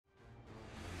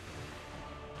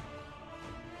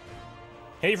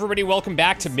Hey everybody, welcome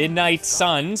back to Midnight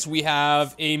Suns. We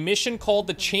have a mission called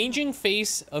The Changing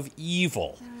Face of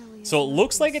Evil. So it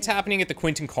looks like it's happening at the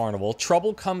Quentin Carnival.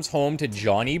 Trouble comes home to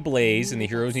Johnny Blaze, and the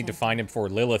heroes need to find him before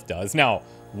Lilith does. Now,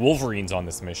 Wolverine's on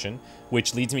this mission,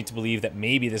 which leads me to believe that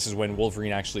maybe this is when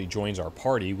Wolverine actually joins our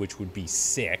party, which would be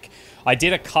sick. I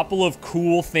did a couple of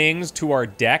cool things to our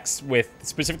decks with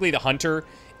specifically the Hunter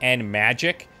and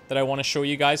Magic that I want to show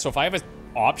you guys. So if I have an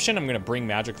option, I'm going to bring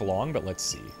Magic along, but let's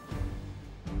see.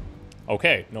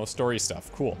 Okay, no story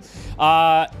stuff. Cool.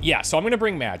 Yeah, so I'm going to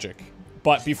bring Magic.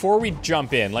 But before we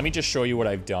jump in, let me just show you what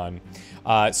I've done.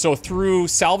 So through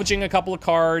salvaging a couple of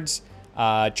cards,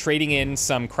 trading in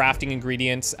some crafting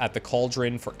ingredients at the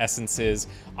Cauldron for essences,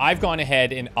 I've gone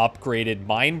ahead and upgraded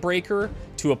Mindbreaker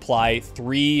to apply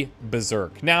 3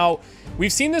 Berserk. Now,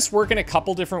 we've seen this work in a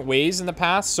couple different ways in the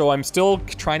past, so I'm still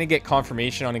trying to get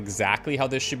confirmation on exactly how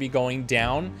this should be going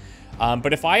down.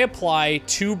 But if I apply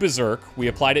 2 Berserk, we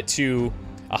applied it to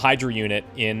a Hydra unit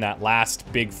in that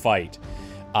last big fight.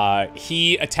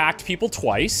 He attacked people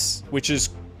twice, which is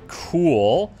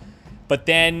cool, but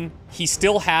then he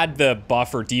still had the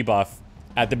buff or debuff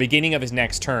at the beginning of his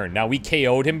next turn. Now, we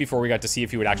KO'd him before we got to see if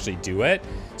he would actually do it,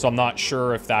 so I'm not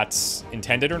sure if that's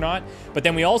intended or not. But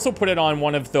then we also put it on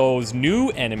one of those new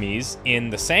enemies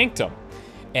in the Sanctum,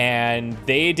 and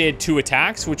they did 2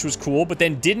 attacks, which was cool, but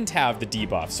then didn't have the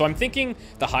debuff. So I'm thinking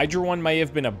the Hydra one may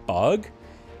have been a bug,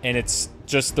 and it's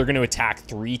just they're going to attack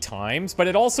 3 times, but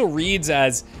it also reads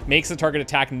as makes the target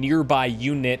attack nearby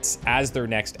units as their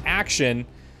next action.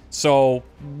 So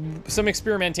some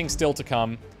experimenting still to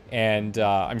come, and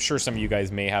I'm sure some of you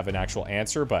guys may have an actual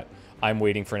answer, but I'm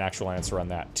waiting for an actual answer on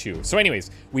that too. So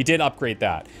anyways, we did upgrade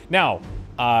that. Now,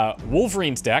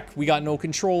 Wolverine's deck, we got no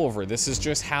control over. This is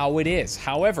just how it is.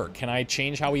 However, can I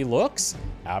change how he looks?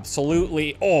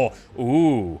 Absolutely. Oh,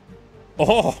 ooh.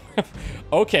 Oh,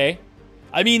 okay.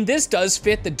 I mean, this does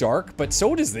fit the dark, but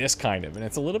so does this kind of, and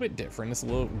it's a little bit different. It's a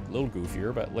little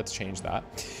goofier, but let's change that.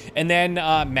 And then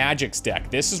Magic's deck.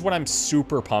 This is what I'm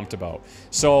super pumped about.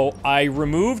 So I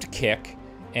removed Kick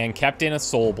and kept in a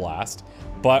Soul Blast,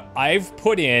 but I've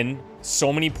put in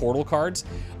so many portal cards.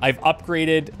 I've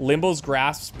upgraded Limbo's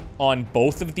Grasp on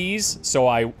both of these, so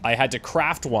I had to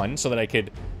craft one so that I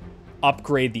could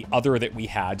upgrade the other that we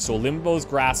had. So Limbo's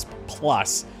Grasp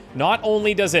Plus, not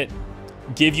only does it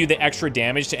give you the extra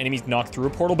damage to enemies knocked through a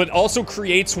portal, but also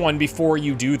creates one before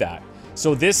you do that.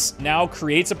 So this now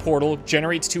creates a portal,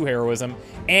 generates 2 heroism,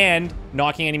 and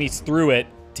knocking enemies through it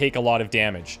take a lot of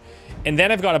damage. And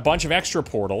then I've got a bunch of extra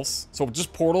portals. So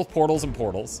just portals, portals, and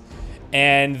portals.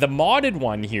 And the modded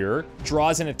one here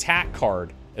draws an attack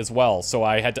card as well. So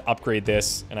I had to upgrade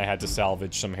this, and I had to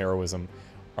salvage some heroism,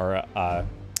 or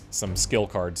some skill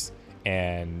cards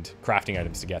and crafting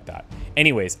items to get that.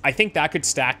 Anyways, I think that could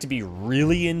stack to be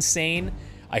really insane.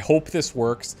 I hope this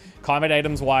works. Combat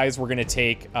items wise, we're gonna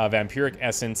take a Vampiric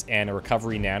Essence and a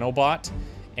Recovery Nanobot,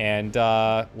 and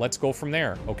let's go from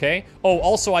there, okay? Oh,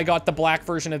 also I got the black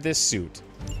version of this suit.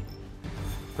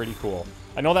 Pretty cool.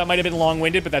 I know that might have been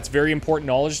long-winded, but that's very important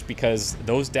knowledge because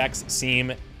those decks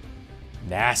seem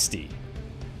nasty.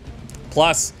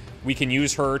 Plus, we can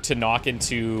use her to knock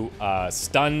into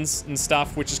stuns and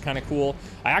stuff, which is kind of cool.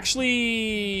 I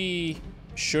actually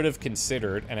should have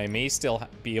considered, and I may still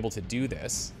be able to do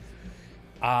this.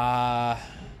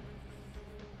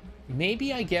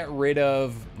 Maybe I get rid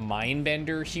of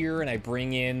Mindbender here, and I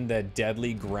bring in the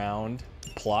Deadly Ground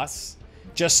Plus,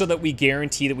 just so that we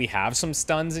guarantee that we have some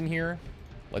stuns in here.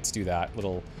 Let's do that.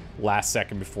 Little last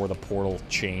second before the portal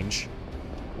change.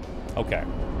 Okay.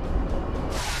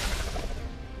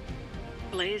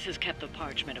 Blaze has kept the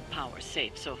Parchment of Power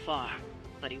safe so far,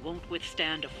 but he won't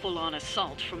withstand a full-on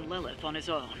assault from Lilith on his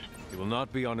own. He will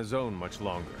not be on his own much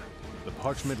longer. The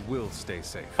Parchment will stay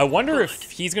safe. I wonder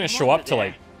if he's gonna show up to,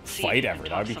 like, fight ever.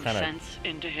 That would be kind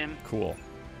of cool.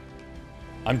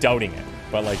 I'm doubting it,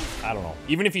 but, like, I don't know.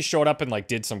 Even if he showed up and, like,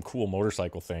 did some cool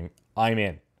motorcycle thing, I'm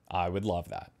in. I would love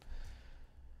that.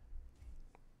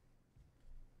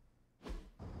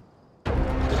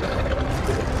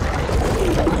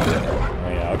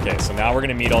 Okay, so now we're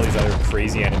gonna meet all these other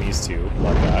crazy enemies too.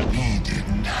 Love that. He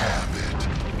didn't have it.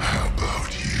 How about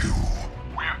you?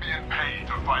 We're being paid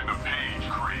to find the Page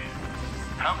Creed.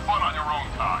 Have fun on your own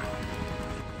time.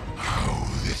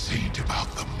 Oh, this ain't about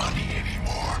the money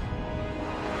anymore.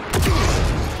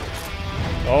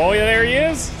 Oh, yeah, there he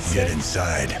is. Get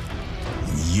inside.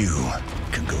 You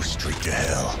can go straight to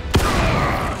hell.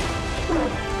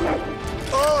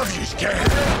 Oh, if you can.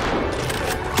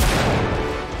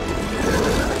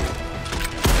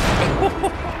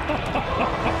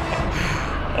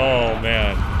 Oh,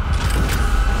 man.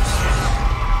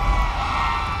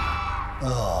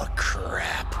 Oh,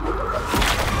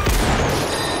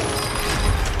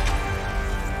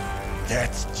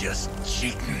 just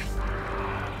cheating.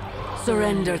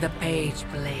 Surrender the page,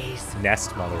 Blaze.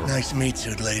 Nest Mother. Nice meet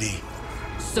you, lady.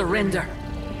 Surrender,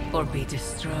 or be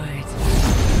destroyed.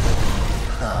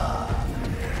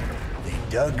 They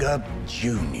dug up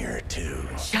Junior, too.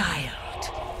 Child.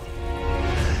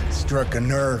 Struck a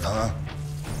nerve, huh?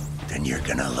 Then you're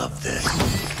gonna love this.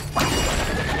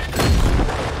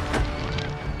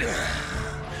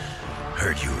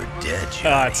 Heard you were dead, Johnny.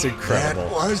 That's incredible.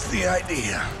 That was the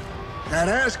idea. I'd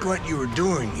ask what you were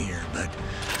doing here, but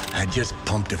I just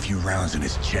pumped a few rounds in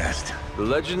his chest. The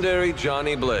legendary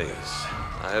Johnny Blaze.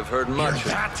 I have heard much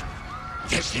Hear that?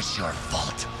 This is your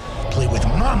fault. Play with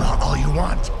Mama all you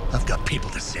want. I've got people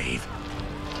to save.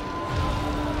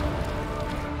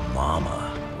 Mama.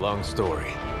 Long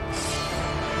story.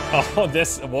 Oh,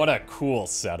 what a cool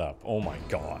setup. Oh my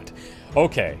god.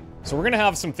 Okay, so we're gonna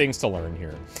have some things to learn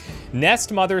here.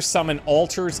 Nest Mothers summon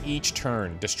altars each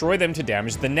turn. Destroy them to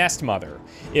damage the Nest Mother.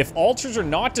 If altars are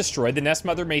not destroyed, the Nest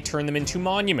Mother may turn them into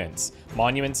monuments.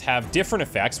 Monuments have different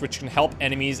effects which can help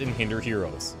enemies and hinder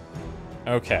heroes.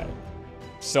 Okay.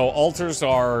 So altars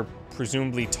are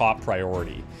presumably top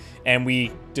priority. And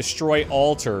we destroy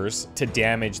altars to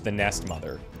damage the Nest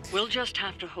Mother. We'll just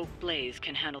have to hope Blaze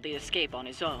can handle the escape on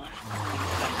his own.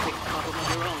 You've got a big problem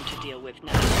of your own to deal with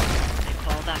now. They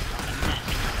call that one a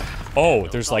Nest. Oh,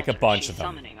 there's like a bunch of them.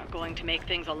 Summoning are going to make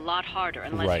things a lot harder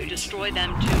unless Right. you destroy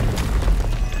them too.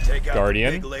 Take out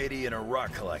Guardian. the big lady in a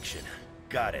rock collection.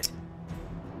 Got it.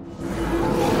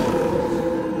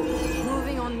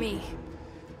 Moving on me.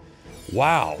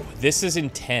 Wow, this is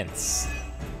intense.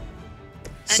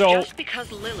 And So, just because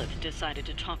Lilith decided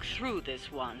to talk through this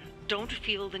one, don't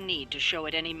feel the need to show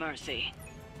it any mercy.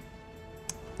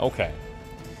 okay.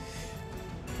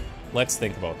 Let's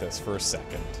think about this for a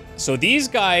second. So these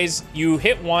guys, you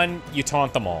hit one, you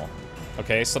taunt them all.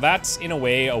 Okay, so that's in a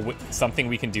way something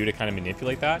we can do to kind of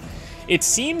manipulate that. It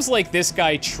seems like this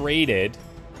guy traded.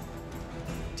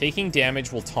 Taking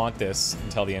damage will taunt this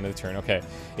until the end of the turn. Okay.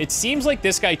 It seems like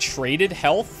this guy traded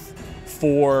health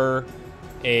for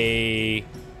a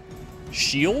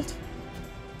shield,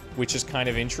 which is kind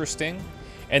of interesting.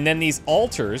 And then these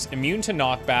altars, immune to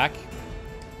knockback,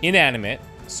 inanimate,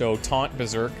 so taunt,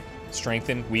 berserk,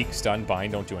 strengthen, weak, stun,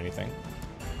 bind, don't do anything.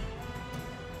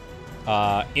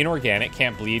 Inorganic,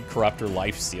 can't bleed, corrupt, or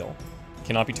lifesteal.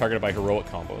 Cannot be targeted by heroic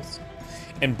combos.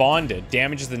 And bonded,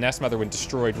 damages the Nest Mother when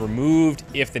destroyed, removed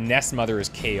if the Nest Mother is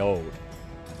KO'd.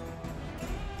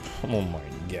 Oh my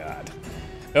god.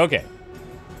 Okay.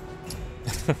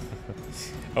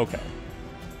 Okay.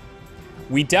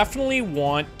 We definitely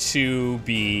want to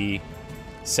be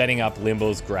setting up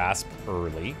Limbo's Grasp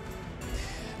early.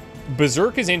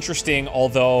 Berserk is interesting,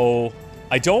 although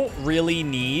I don't really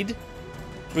need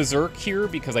Berserk here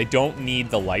because I don't need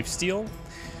the lifesteal.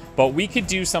 But we could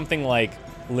do something like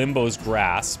Limbo's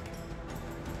Grasp,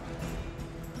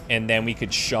 and then we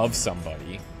could shove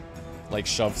somebody. Like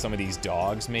shove some of these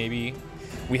dogs, maybe.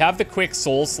 We have the quick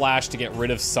Soul Slash to get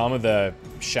rid of some of the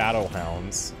Shadow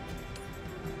Hounds.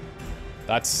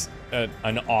 That's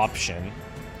an option.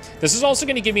 This is also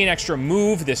going to give me an extra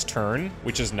move this turn,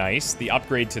 which is nice. The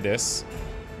upgrade to this,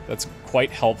 that's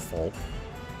quite helpful.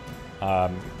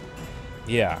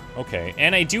 Yeah, okay.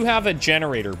 And I do have a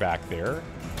generator back there.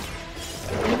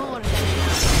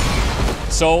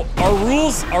 So our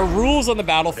rules on the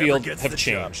battlefield have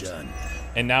changed.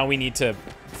 And now we need to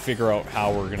figure out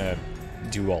how we're gonna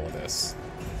do all of this.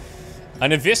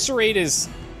 An eviscerate is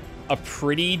a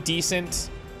pretty decent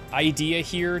idea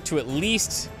here to at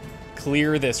least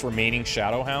clear this remaining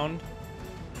Shadowhound.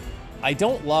 I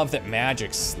don't love that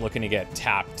Magic's looking to get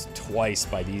tapped twice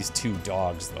by these two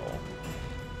dogs, though.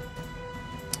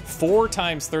 4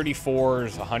 times 34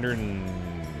 is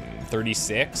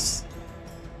 136.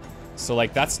 So,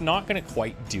 like, that's not going to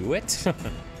quite do it.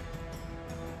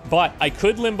 But I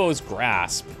could Limbo's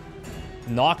Grasp,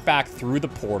 knock back through the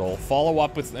portal, follow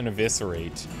up with an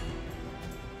Eviscerate,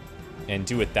 and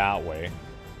do it that way.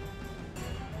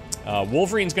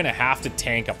 Wolverine's going to have to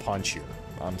tank a punch here.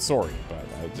 I'm sorry, but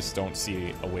I just don't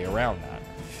see a way around that.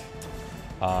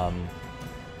 I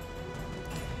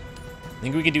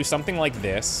think we could do something like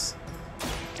this.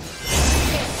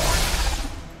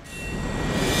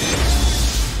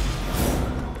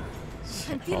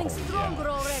 I'm feeling stronger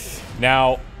already.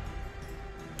 Now,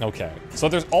 okay. So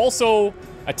there's also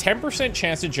a 10%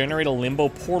 chance to generate a Limbo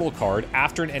portal card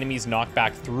after an enemy is knocked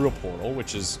back through a portal,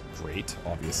 which is great,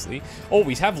 obviously. Oh,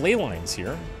 we have ley lines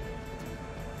here.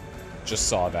 Just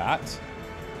saw that.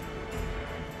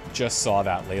 Just saw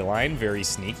that ley line. Very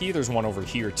sneaky. There's one over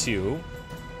here, too,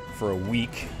 for a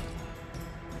week.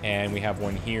 And we have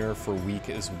one here for week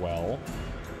as well.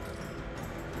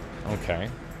 Okay.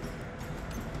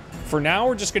 For now,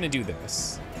 we're just gonna do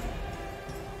this.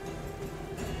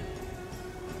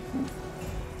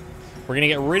 We're gonna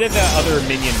get rid of that other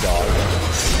minion dog.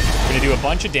 We're gonna do a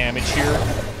bunch of damage here.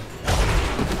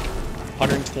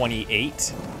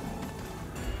 128.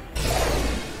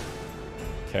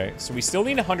 Okay, so we still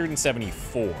need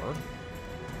 174.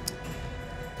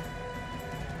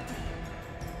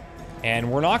 And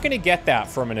we're not gonna get that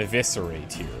from an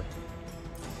eviscerate here.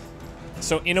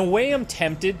 So in a way, I'm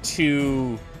tempted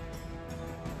to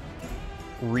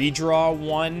redraw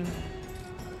one.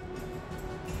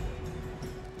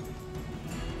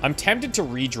 I'm tempted to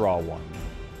redraw one.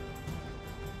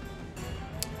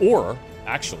 Or,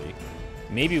 actually,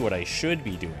 maybe what I should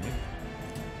be doing,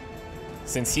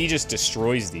 since he just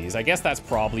destroys these, I guess that's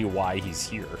probably why he's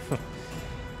here.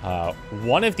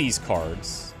 One of these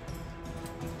cards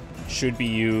should be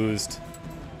used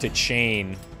to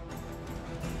chain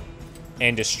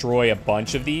and destroy a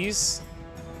bunch of these.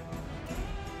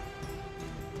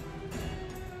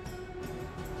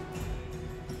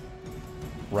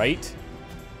 Right?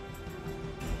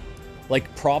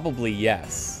 Like, probably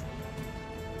yes.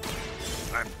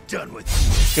 I'm done with you.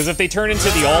 Because if they turn into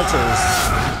the altars,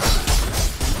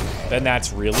 then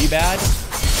that's really bad.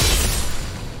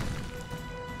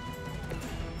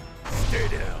 Stay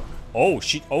down. Oh,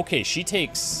 okay, she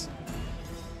takes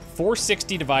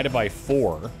 460 divided by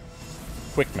 4.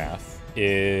 Quick math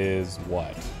is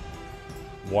what?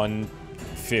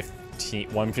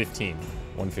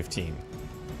 115.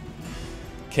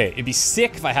 Okay, it'd be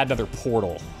sick if I had another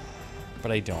portal,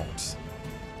 but I don't.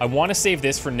 I want to save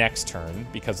this for next turn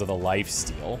because of the life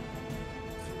steal.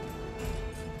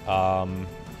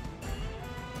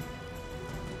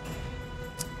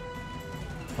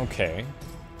 Okay.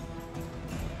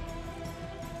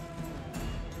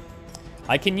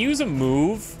 I can use a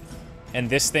move, and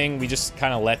this thing, we just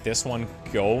kind of let this one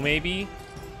go, maybe?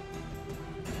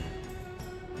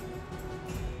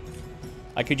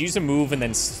 I could use a move and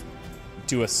then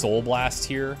do a soul blast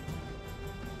here.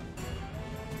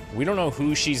 We don't know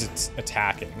who she's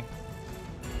attacking.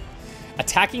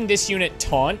 Attacking this unit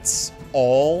taunts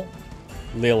all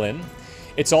Lilin.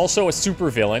 It's also a super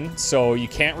villain, so you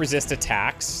can't resist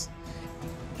attacks.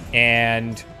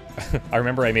 And I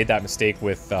remember I made that mistake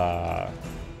with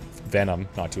Venom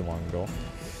not too long ago.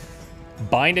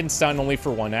 Bind and stun only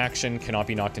for one action, cannot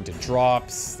be knocked into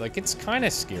drops. Like, it's kind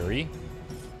of scary.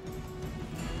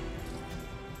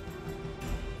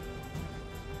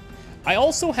 I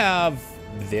also have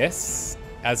this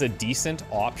as a decent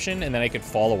option, and then I could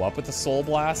follow up with a Soul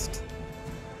Blast.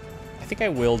 I think I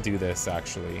will do this,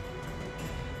 actually.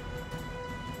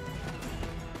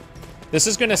 This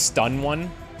is gonna stun one.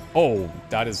 Oh,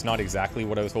 that is not exactly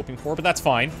what I was hoping for, but that's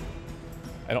fine.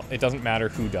 It doesn't matter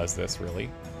who does this, really.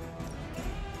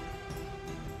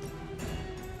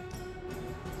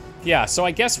 Yeah, so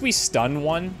I guess we stun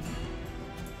one.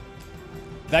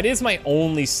 That is my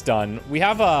only stun. We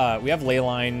have ley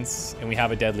lines and we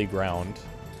have a deadly ground.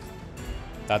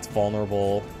 That's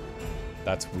vulnerable.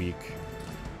 That's weak.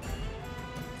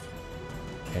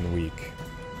 And weak.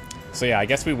 So yeah, I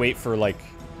guess we wait for like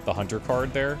the hunter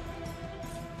card there.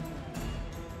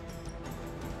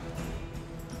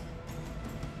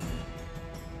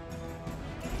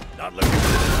 Not looking good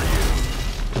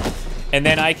for you. And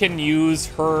then I can use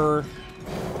her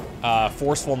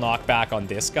forceful knockback on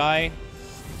this guy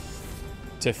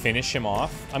to finish him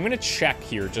off. I'm gonna check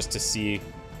here just to see if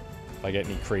I get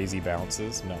any crazy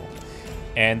bounces. No.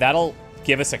 And that'll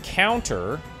give us a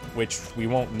counter, which we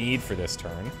won't need for this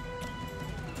turn.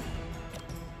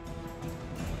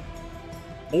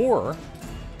 Or,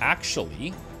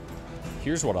 actually,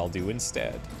 here's what I'll do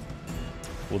instead.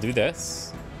 We'll do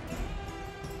this.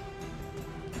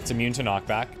 It's immune to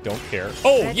knockback. Don't care.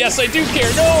 Oh, yes, I do care.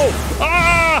 No!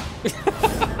 Ah!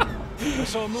 I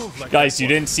saw a move like Guys, that you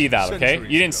didn't see that, okay?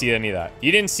 centuries You didn't ago. see any of that.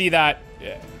 You didn't see that.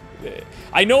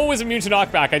 I know it was immune to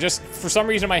knockback. I just, for some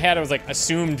reason in my head, I was like,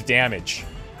 assumed damage.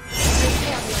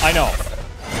 I know.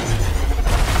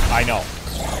 I know.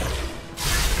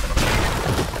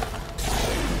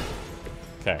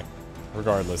 Okay.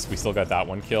 Regardless, we still got that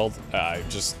one killed. That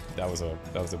was a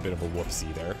bit of a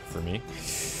whoopsie there for me.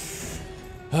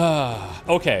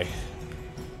 Okay.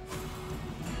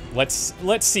 Let's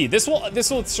see. This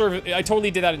will serve. I totally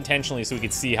did that intentionally so we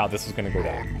could see how this was going to go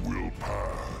down. Will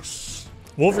pass.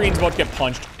 Wolverine's about to get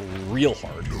punched real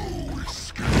hard.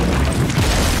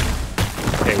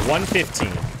 Okay, 115.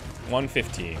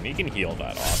 115. He can heal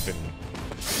that off in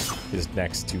his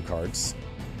next two cards.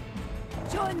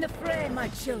 Join the fray, my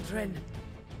children.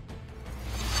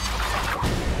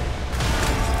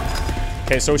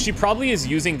 Okay, so she probably is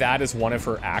using that as one of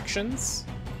her actions.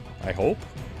 I hope.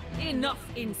 Enough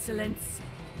insolence.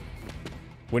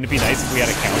 Wouldn't it be nice if we had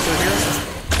a counter here?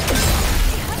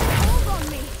 Hold on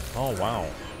me. Oh, wow.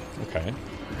 Okay.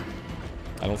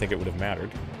 I don't think it would have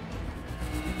mattered.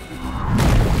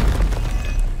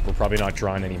 We're probably not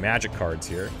drawing any magic cards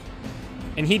here.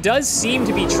 And he does seem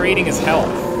to be trading his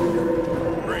health.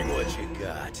 Bring what you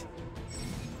got.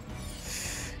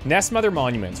 Nest Mother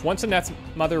Monuments. Once a Nest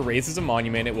Mother raises a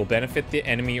monument, it will benefit the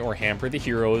enemy or hamper the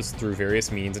heroes through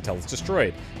various means until it's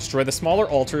destroyed. Destroy the smaller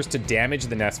altars to damage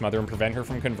the Nest Mother and prevent her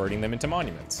from converting them into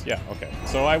monuments. Yeah, okay.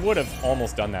 So I would have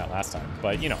almost done that last time,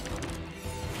 but you know,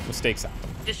 mistakes happen.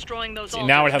 Destroying those See,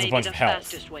 now it has a may bunch be of the health.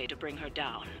 fastest way to bring her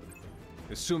down.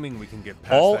 Assuming we can get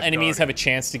past All that enemies have guard. a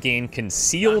chance to gain Not my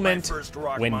concealment first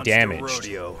rock when monster damaged.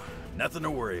 rodeo. Nothing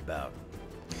to worry about.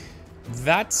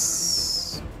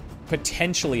 That's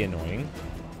potentially annoying.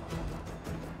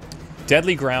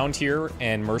 Deadly Ground here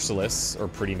and Merciless are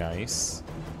pretty nice.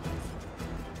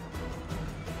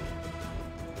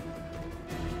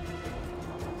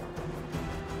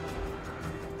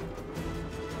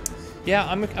 Yeah,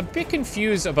 I'm a bit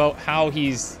confused about how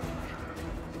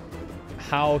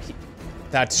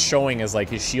that's showing as like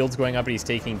his shield's going up and he's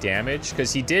taking damage,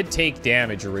 because he did take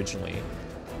damage originally.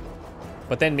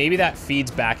 But then maybe that feeds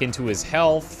back into his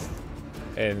health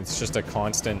and it's just a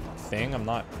constant thing. I'm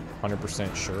not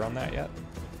 100% sure on that yet.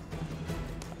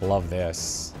 I love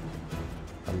this.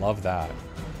 I love that.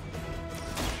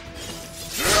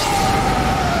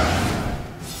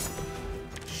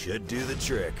 Should do the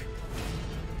trick.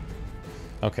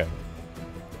 Okay.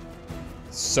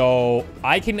 So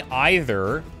I can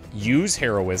either use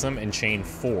Heroism in chain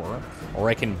 4, or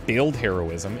I can build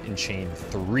Heroism in chain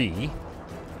 3.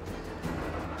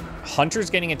 Hunter's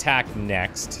getting attacked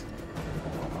next.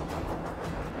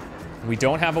 We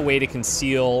don't have a way to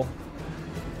conceal.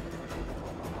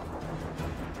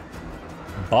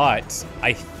 But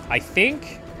I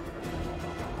think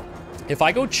if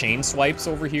I go chain swipes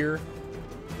over here,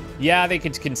 yeah, they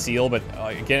could conceal, but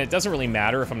again, it doesn't really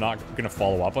matter if I'm not going to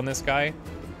follow up on this guy.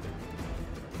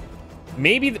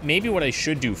 Maybe what I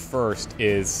should do first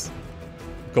is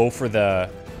go for the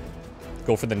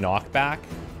knockback.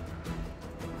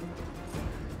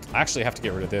 I actually have to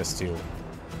get rid of this too.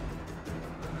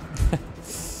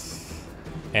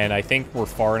 And I think we're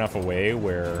far enough away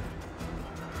where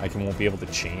I won't be able to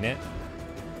chain it.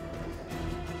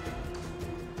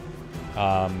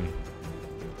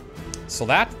 So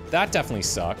that definitely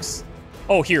sucks.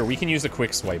 Oh, here, we can use a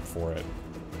quick swipe for it.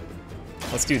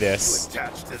 Let's do this.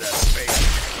 Attached to that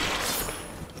space.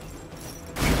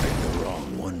 The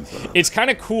wrong one. It's kind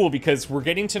of cool because we're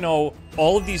getting to know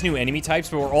all of these new enemy types,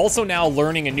 but we're also now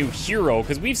learning a new hero,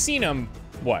 because we've seen him,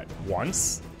 what,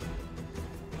 once?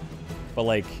 But,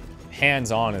 like,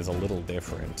 hands-on is a little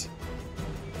different.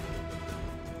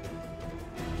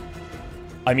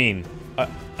 I mean,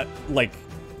 like,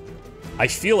 I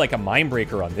feel like a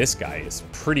Mindbreaker on this guy is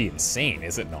pretty insane,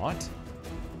 is it not?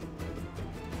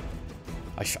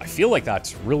 I feel like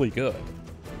that's really good.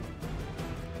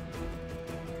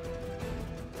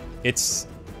 It's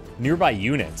nearby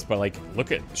units, but like,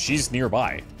 look at, she's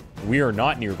nearby. We are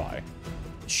not nearby.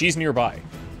 She's nearby.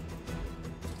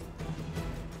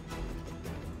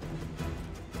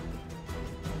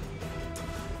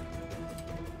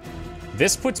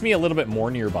 This puts me a little bit more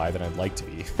nearby than I'd like to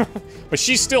be. But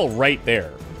she's still right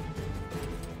there.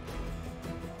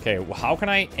 Okay, well, how can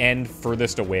I end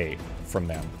furthest away from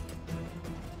them?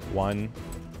 1,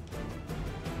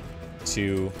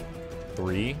 2,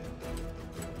 3.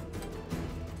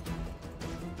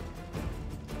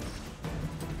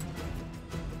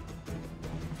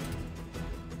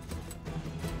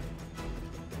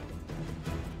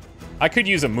 I could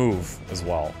use a move as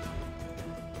well.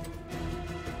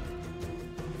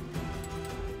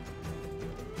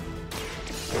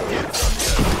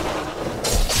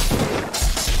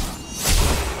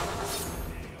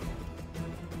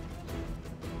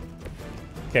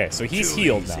 Okay, so he's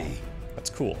healed now. That's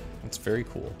cool. That's very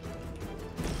cool.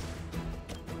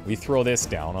 We throw this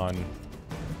down on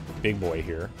big boy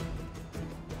here.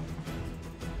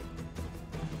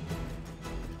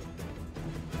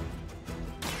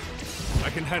 I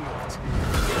can handle it.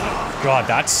 God,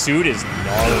 that suit is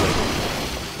gnarly.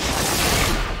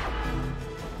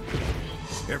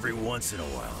 Every once in a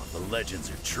while, the legends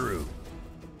are true.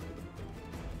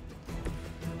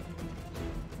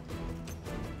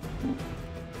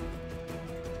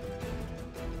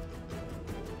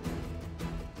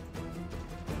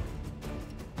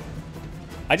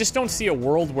 I just don't see a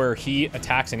world where he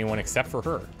attacks anyone except for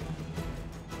her.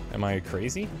 Am I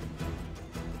crazy?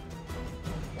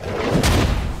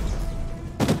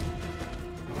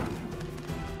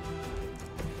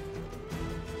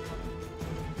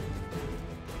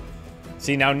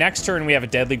 See, now next turn we have a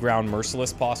Deadly Ground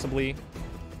Merciless, possibly.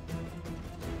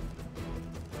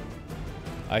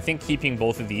 I think keeping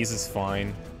both of these is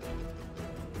fine.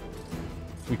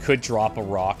 We could drop a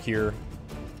rock here.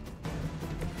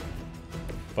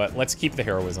 But let's keep the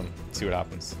heroism. See what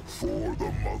happens. For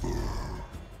the mother.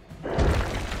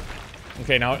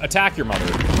 Okay, now attack your mother.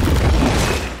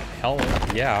 Hell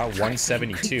yeah,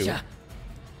 172.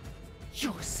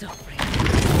 You're suffering.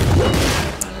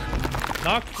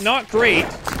 Not great.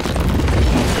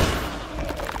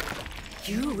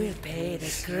 You will pay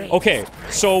the great. Okay,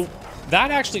 so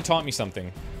that actually taught me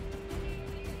something.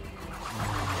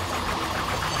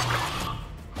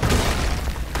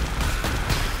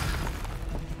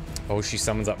 Oh, she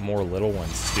summons up more little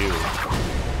ones too.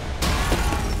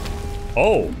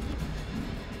 Oh.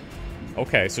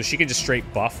 Okay, so she could just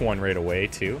straight buff one right away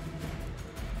too.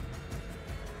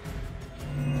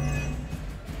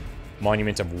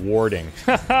 Monument of Warding.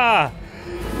 Haha.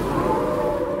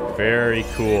 Very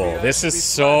cool. This is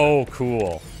so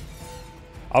cool.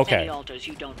 Okay. Any altars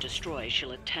you don't destroy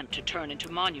she'll attempt to turn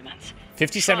into monuments.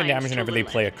 57 Shrines damage to whenever they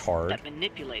play a card. that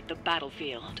manipulate the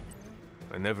battlefield.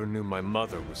 I never knew my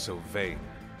mother was so vain.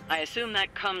 I assume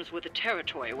that comes with the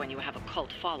territory when you have a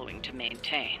cult following to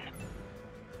maintain.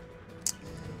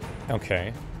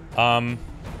 Okay. I'm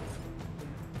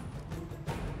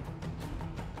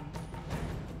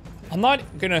not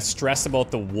gonna stress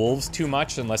about the wolves too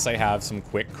much unless I have some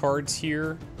quick cards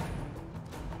here.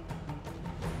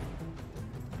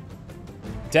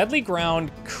 Deadly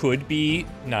Ground could be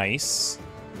nice,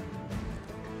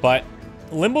 but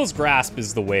Limbo's Grasp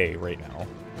is the way right now.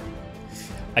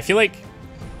 I feel like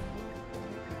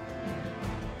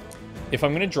if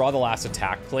I'm gonna draw the last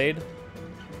attack blade,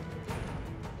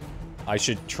 I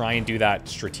should try and do that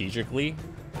strategically.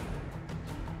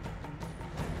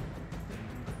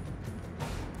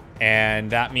 And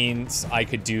that means I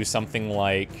could do something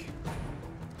like...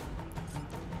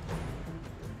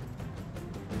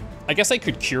 I guess I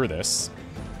could cure this.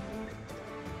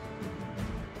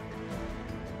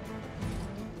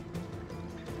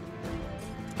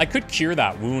 I could cure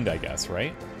that wound, I guess,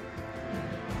 right?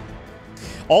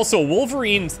 Also,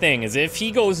 Wolverine's thing is if he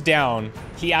goes down,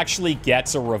 he actually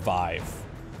gets a revive.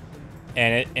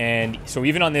 And so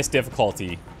even on this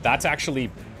difficulty, that's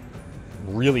actually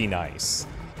really nice.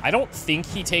 I don't think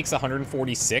he takes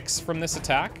 146 from this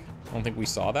attack. I don't think we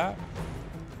saw that.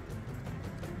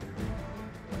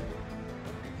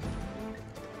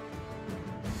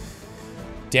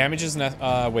 Damage is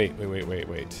not, wait.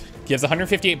 Gives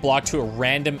 158 block to a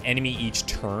random enemy each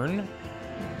turn.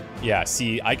 Yeah,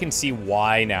 see, I can see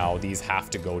why now these have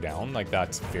to go down. Like,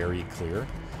 that's very clear.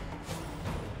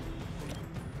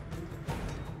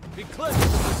 Eclipse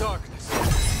the darkness.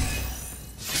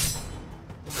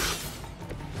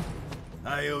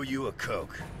 I owe you a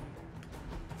Coke.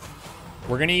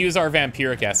 We're gonna use our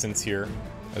Vampiric Essence here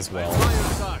as well.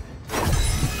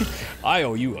 I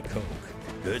owe you a Coke.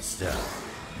 Good stuff.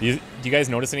 Do you guys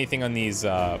notice anything on these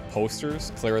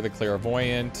posters? Clara the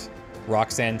Clairvoyant,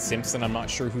 Roxanne Simpson, I'm not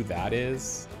sure who that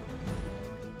is.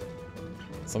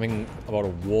 Something about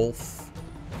a wolf.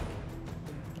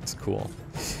 That's cool.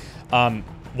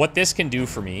 What this can do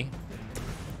for me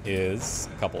is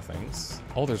a couple things.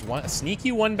 Oh, there's a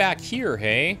sneaky one back here,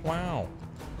 hey? Wow.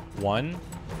 1,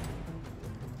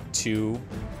 2,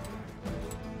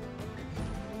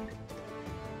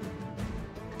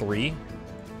 3. Going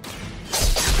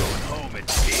home in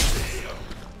peace.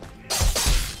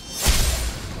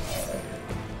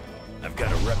 I've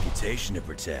got a reputation to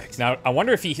protect. Now, I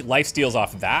wonder if he lifesteals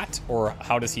off that, or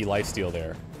how does he lifesteal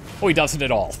there? Oh, he doesn't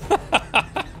at all.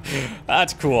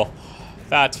 That's cool.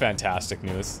 That's fantastic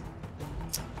news.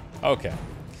 Okay.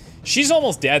 She's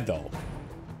almost dead, though.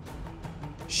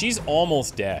 She's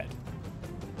almost dead.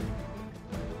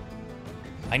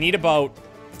 I need about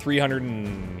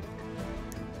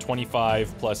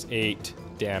 325 plus 8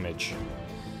 damage.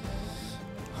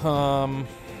 I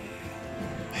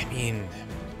mean...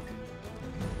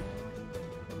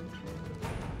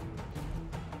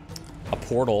 a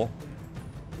portal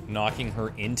knocking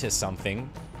her into something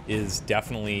is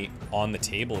definitely on the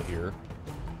table here.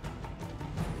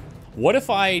 What if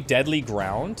I Deadly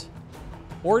Ground?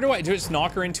 Or do I just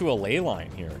knock her into a ley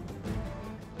line here?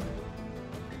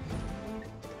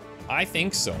 I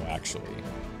think so, actually.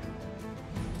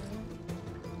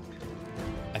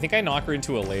 I think I knock her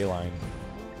into a ley line.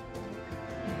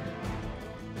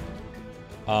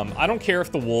 I don't care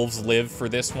if the wolves live for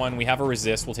this one. We have a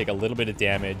resist. We'll take a little bit of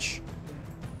damage.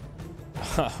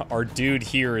 Our dude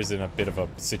here is in a bit of a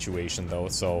situation, though,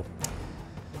 so...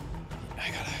 I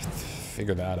gotta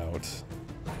figure that out.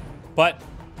 But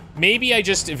Maybe I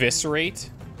just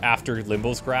eviscerate after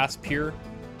Limbo's Grasp here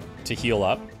to heal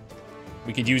up.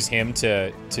 We could use him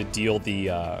to deal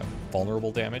the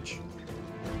vulnerable damage.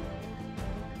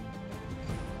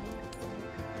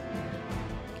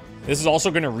 This is also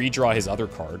going to redraw his other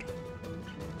card.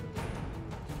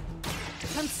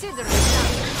 Consider it.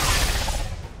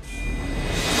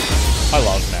 I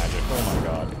love magic. Oh my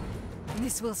god.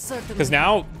 This will certainly. Because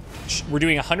now we're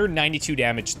doing 192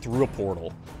 damage through a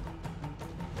portal,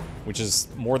 which is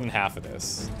more than half of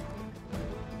this.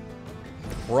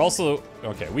 We're also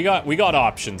okay. We got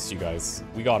options, you guys.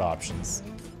 We got options.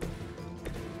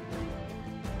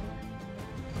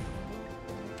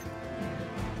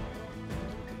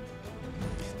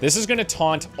 This is gonna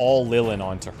taunt all Lilin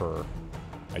onto her.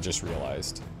 I just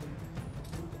realized,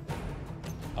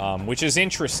 which is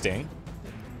interesting.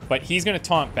 But he's gonna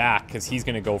taunt back because he's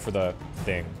gonna go for the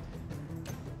thing.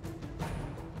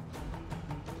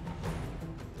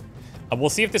 We'll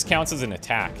see if this counts as an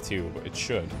attack too, but it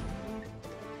should.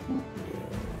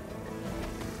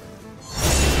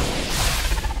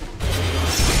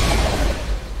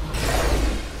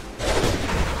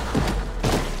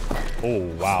 Oh,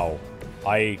 wow.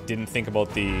 I didn't think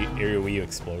about the AoE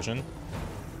explosion.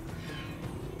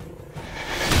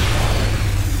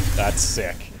 That's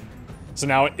sick. So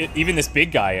now, even this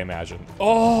big guy, I imagine.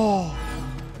 Oh!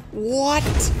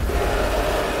 What?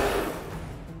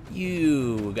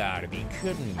 You gotta be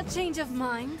kidding me. A change of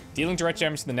mind. Dealing direct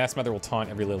damage to the Nest Mother will taunt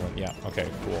every Lilin. Yeah, okay,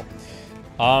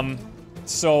 cool.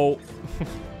 So...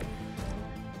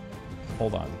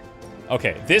 Hold on.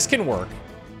 Okay, this can work.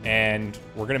 And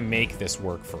we're gonna make this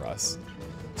work for us.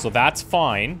 So that's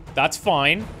fine. That's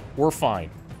fine. We're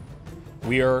fine.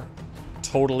 We are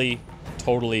totally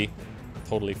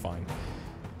fine.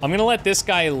 I'm gonna let this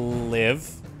guy live,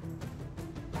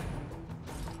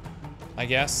 I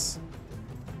guess.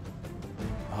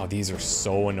 Oh, these are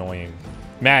so annoying.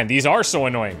 Man, these are so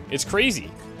annoying. It's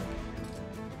crazy.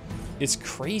 It's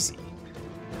crazy.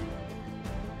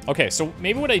 Okay, so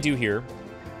maybe what I do here...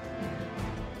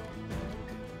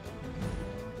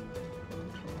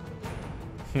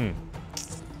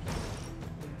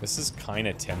 This is kind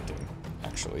of tempting,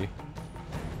 actually.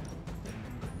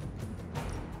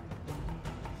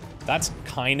 That's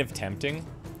kind of tempting,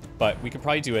 but we could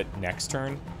probably do it next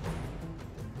turn.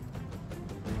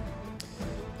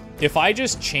 If I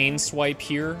just chain swipe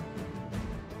here,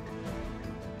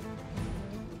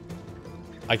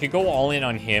 I could go all in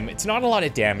on him. It's not a lot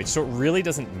of damage, so it really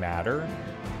doesn't matter.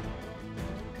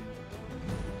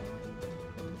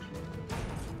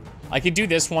 I could do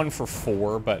this one for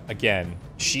 4, but again,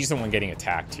 she's the one getting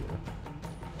attacked here,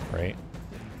 right?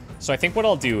 So I think what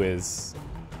I'll do is...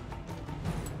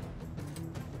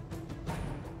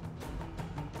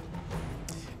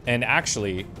 And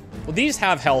actually, well, these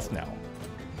have health now.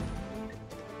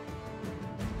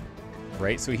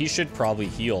 Right? So he should probably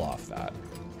heal off that.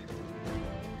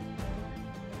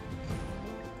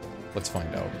 Let's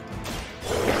find out.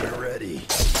 Get ready.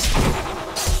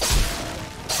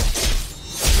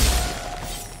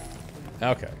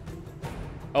 Okay.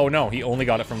 Oh no, he only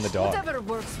got it from the dog. Whatever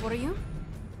works for you.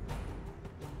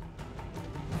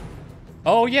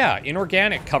 Oh yeah,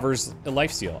 inorganic covers a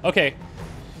lifesteal. Okay.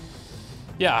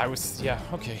 Yeah,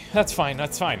 okay. That's fine,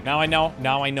 that's fine. Now I know.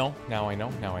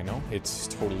 It's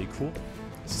totally cool.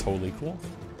 It's totally cool.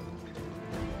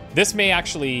 This may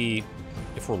actually,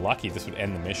 if we're lucky, this would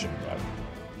end the mission,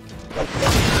 but...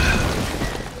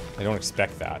 I don't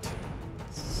expect that.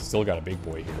 Still got a big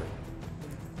boy here.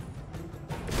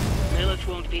 Lilith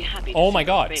won't be happy to oh my see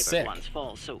god, her favorite sick. ones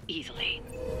fall so easily.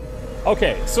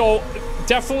 Okay, so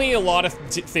definitely a lot of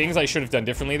things I should have done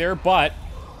differently there, but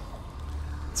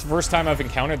it's the first time I've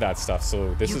encountered that stuff,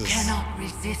 so this is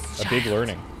resist, a big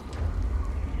learning.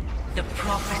 The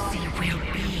prophecy will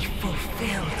be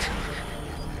fulfilled.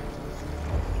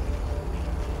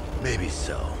 Maybe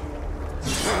so.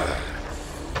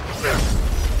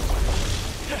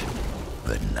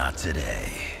 But not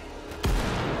today.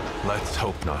 Let's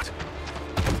hope not.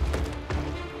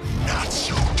 Not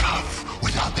so tough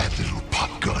without that little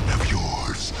pop gun of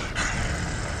yours.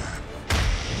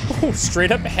 Oh,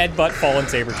 straight up headbutt fallen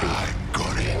Sabretooth. I'm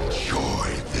gonna enjoy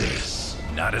this.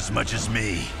 Not as much as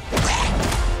me.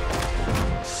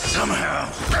 Somehow,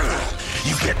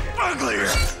 you get uglier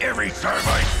every time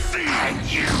I see you. And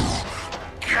you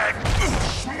get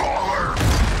smaller.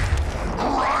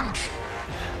 Runt.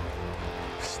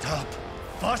 Stop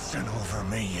fussing over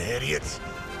me, you idiots.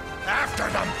 After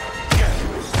them.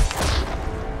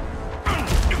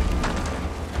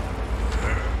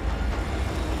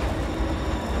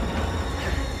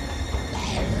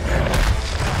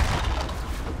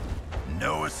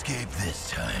 No escape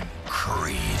this time.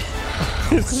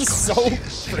 This is so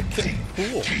freaking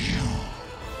cool.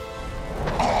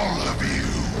 All of you.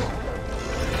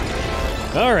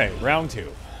 All right, round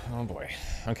 2. Oh boy.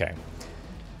 Okay.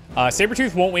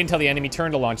 Sabretooth won't wait until the enemy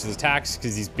turn to launch his attacks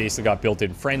because he's basically got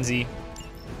built-in frenzy.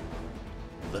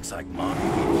 Looks like Mommy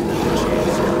gave you the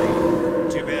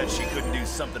chance. Too bad she couldn't do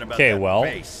something about Okay, that well,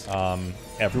 face.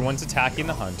 everyone's attacking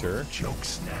the hunter.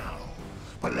 Jokes now.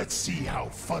 But let's see how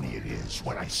funny it is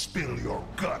when I spill your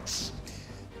guts.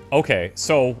 Okay,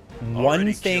 so one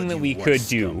Already thing killed that you we once, could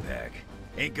do. scumbag.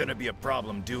 Ain't gonna be a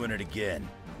problem doing it again.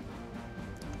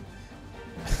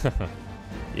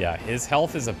 Yeah, his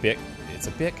health is a bit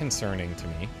concerning to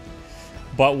me.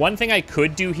 But one thing I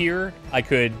could do here, I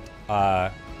could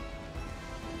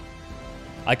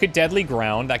deadly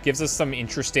ground. That gives us some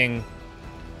interesting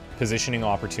positioning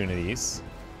opportunities.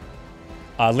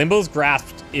 Limbo's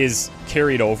grasp is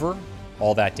carried over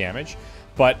all that damage.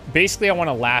 But basically I want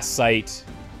to last sight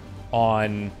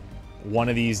on one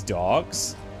of these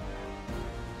dogs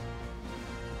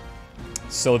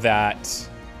so that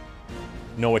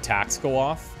no attacks go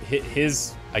off.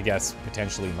 His, I guess,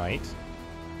 potentially might.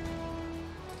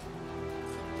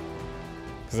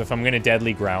 Because if I'm going to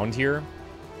deadly ground here,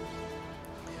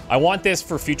 I want this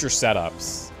for future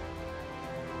setups.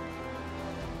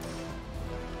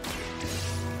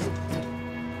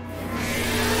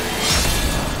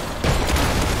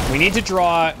 We need to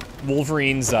draw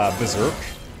Wolverine's Berserk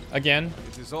again.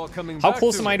 This is all coming How back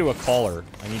close to am I me. to a collar?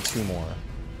 I need 2 more.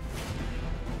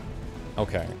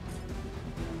 Okay.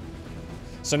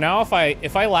 So now if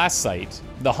I last sight,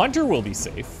 the hunter will be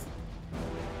safe.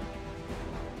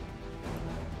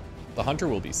 The hunter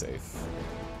will be safe.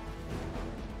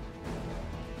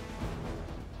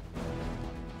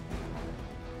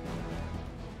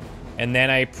 And then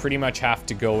I pretty much have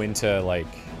to go into, like,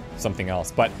 something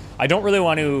else. But I don't really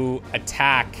want to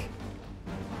attack...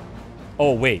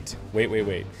 Oh, wait.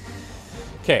 Wait.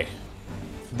 Okay.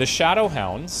 The Shadow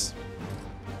Hounds...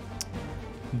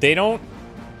 They don't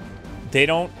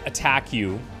attack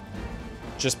you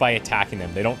just by attacking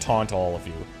them. They don't taunt all of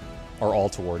you, or all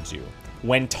towards you.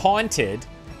 When taunted,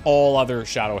 all other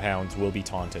Shadow Hounds will be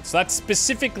taunted. So that's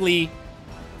specifically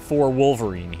for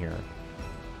Wolverine here.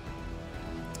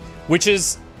 Which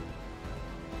is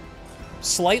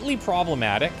slightly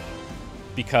problematic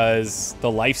because the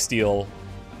lifesteal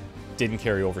didn't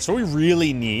carry over. So we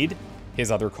really need his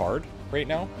other card right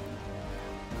now.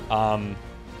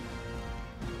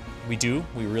 We do.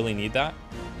 We really need that.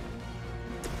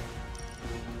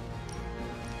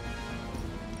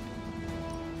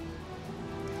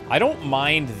 I don't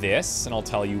mind this, and I'll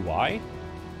tell you why.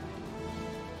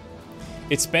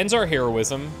 It spends our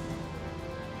heroism,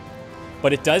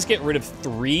 but it does get rid of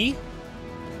 3.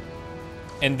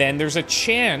 And then there's a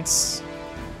chance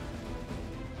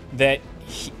that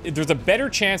there's a better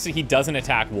chance that he doesn't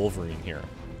attack Wolverine here,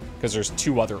 because there's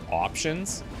 2 other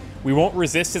options. We won't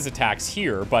resist his attacks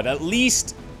here, but at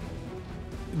least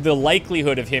the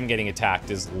likelihood of him getting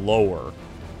attacked is lower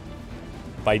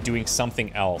by doing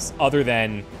something else other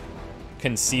than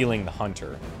concealing the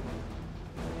hunter.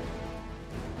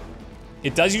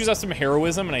 It does use up some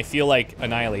heroism, and I feel like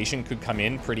Annihilation could come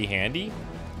in pretty handy.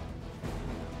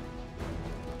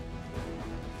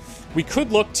 We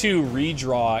could look to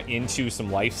redraw into some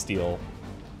lifesteal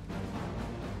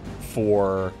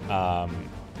for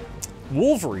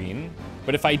Wolverine,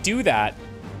 but if I do that,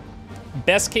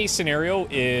 best case scenario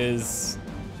is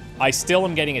I still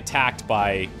am getting attacked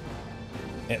by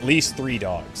at least 3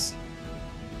 dogs.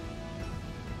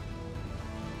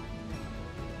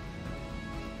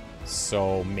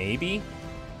 So maybe.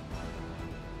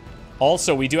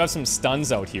 Also, we do have some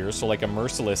stuns out here, so like a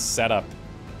merciless setup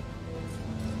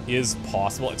is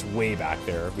possible. It's way back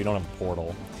there. We don't have a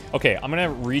portal. Okay, I'm gonna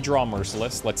redraw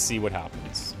merciless. Let's see what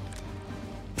happens.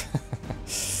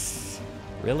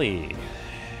 Really?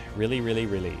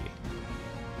 Really?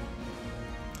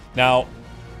 Now,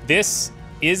 this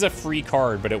is a free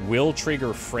card, but it will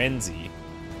trigger Frenzy.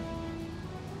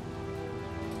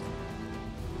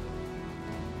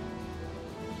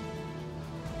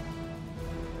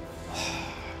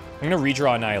 I'm gonna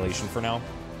redraw Annihilation for now.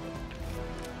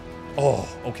 Oh,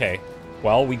 okay.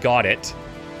 Well, we got it.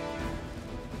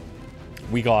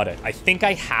 I think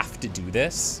I have to do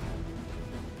this.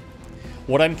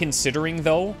 What I'm considering,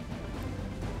 though,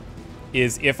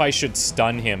 is if I should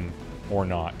stun him or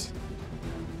not.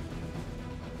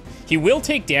 He will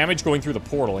take damage going through the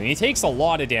portal, and he takes a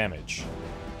lot of damage.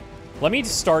 Let me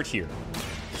start here.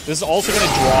 This is also going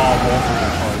to draw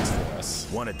Wolverine cards for us.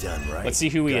 Want it done right. Let's see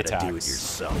who he Gotta attacks. do it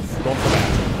yourself. Going for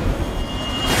that.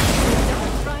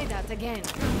 Don't try that again.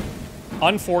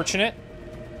 Unfortunate.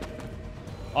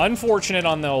 Unfortunate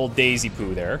on the old Daisy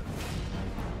Poo there.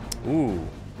 Ooh.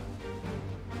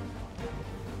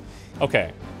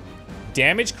 Okay.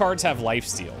 Damage cards have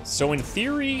lifesteal. So in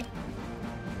theory,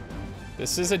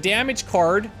 this is a damage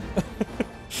card.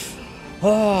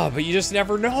 Oh, but you just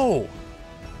never know.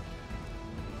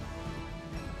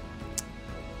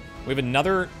 We have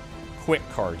another quick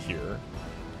card here.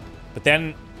 But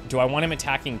then, do I want him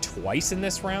attacking twice in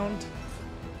this round?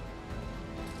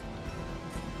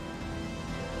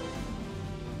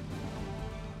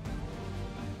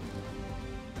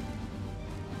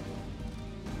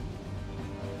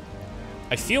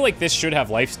 I feel like this should have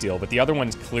lifesteal, but the other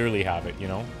ones clearly have it, you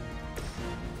know?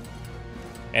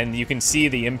 And you can see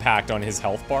the impact on his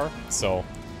health bar, so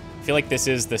I feel like this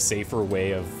is the safer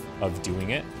way of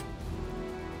doing it.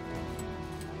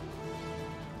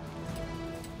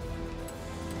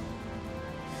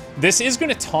 This is going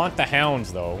to taunt the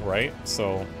hounds, though, right?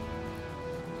 So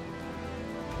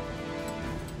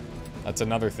that's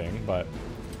another thing, but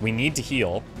we need to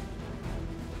heal.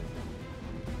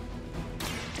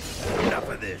 Enough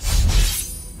of this.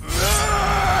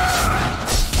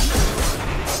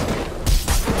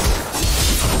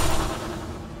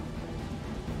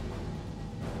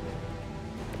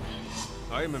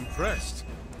 I am impressed.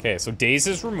 Okay, so Daze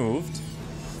is removed.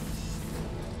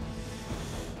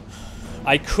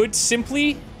 I could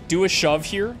simply do a shove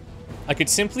here. I could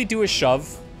simply do a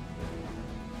shove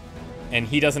and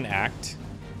he doesn't act.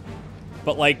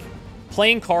 But, like,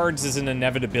 playing cards is an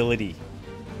inevitability.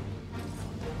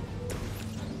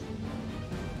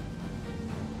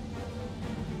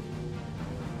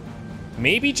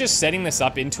 Maybe just setting this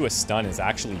up into a stun is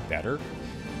actually better.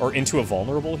 Or into a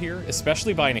vulnerable here,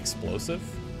 especially by an explosive.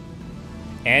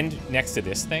 And next to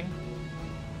this thing.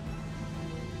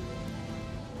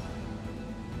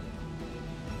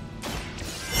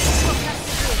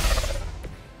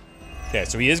 Okay,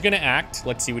 so he is going to act.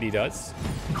 Let's see what he does.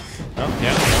 Oh,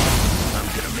 yeah. I'm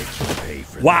gonna make you pay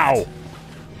for Wow. that.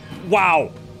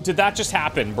 Wow. Did that just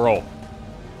happen, bro?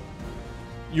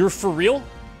 You're for real?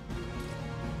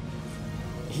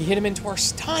 He hit him into our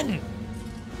stun.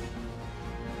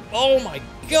 Oh my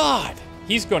god.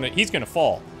 He's gonna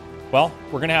fall. Well,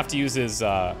 we're gonna have to use his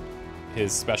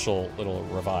special little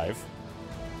revive.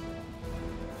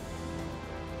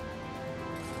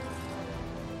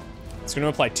 It's gonna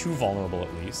apply 2 vulnerable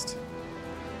at least.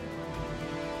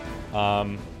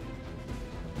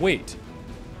 Wait.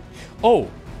 Oh.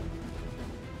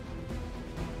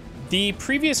 The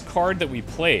previous card that we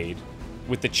played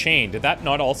with the chain, did that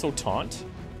not also taunt?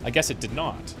 I guess it did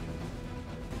not.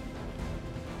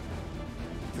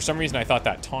 For some reason, I thought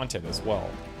that taunted as well.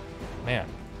 Man.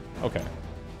 Okay.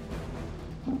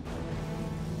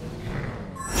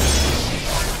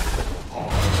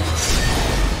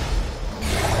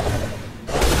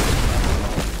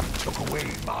 Took away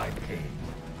my pain.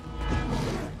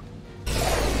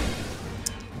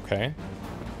 Okay.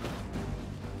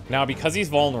 Now, because he's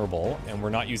vulnerable and we're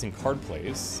not using card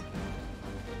plays,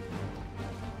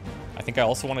 I think I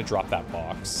also want to drop that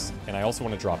box, and I also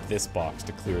want to drop this box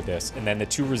to clear this, and then the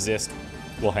 2 resist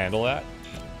will handle that.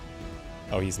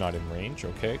 Oh, he's not in range.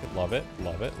 Okay, love it,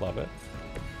 love it, love it.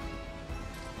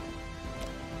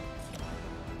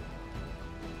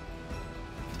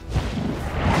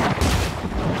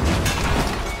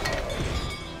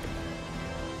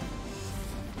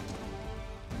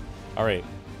 All right.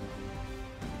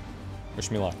 Wish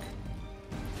me luck.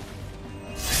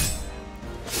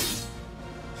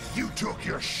 You took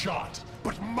your shot,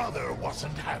 but Mother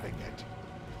wasn't having it.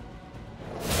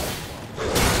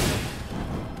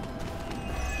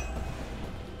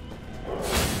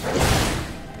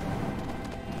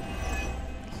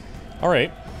 All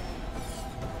right.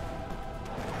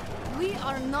 We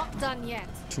are not done yet.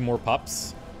 2 more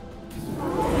pups. All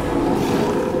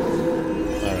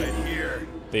right. Here.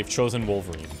 They've chosen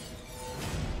Wolverine.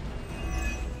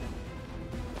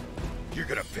 You're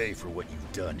gonna pay for what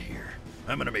you've done here.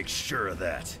 I'm gonna make sure of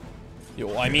that. Yeah,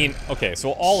 well, I mean, okay,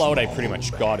 so all out I pretty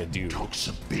much gotta do. Talks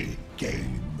a big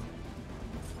game.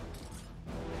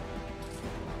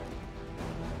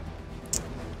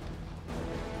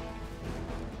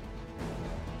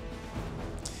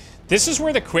 This is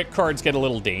where the quick cards get a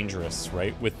little dangerous,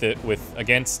 right? With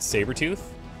against Sabretooth.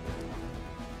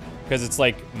 Because it's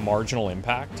like marginal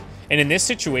impact. And in this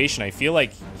situation, I feel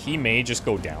like he may just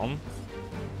go down.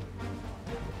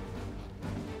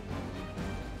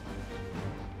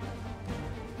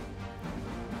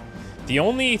 The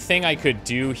only thing I could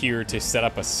do here to set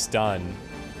up a stun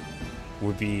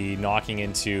would be knocking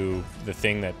into the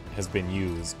thing that has been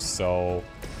used. So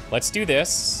let's do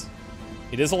this.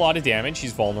 It is a lot of damage.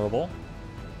 He's vulnerable.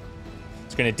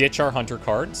 It's going to ditch our hunter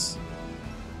cards.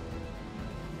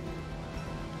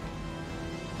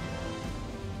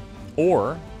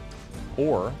 Or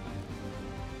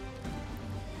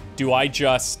do I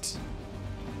just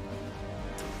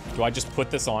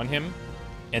put this on him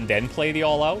and then play the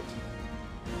all out?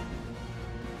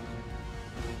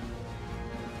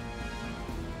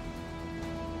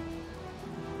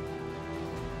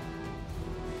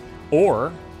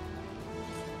 Or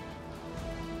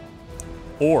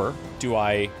do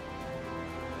I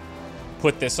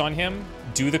put this on him,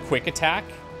 do the quick attack?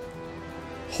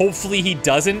 Hopefully he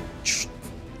doesn't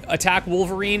attack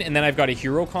Wolverine, and then I've got a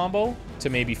hero combo to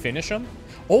maybe finish him.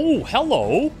 Oh,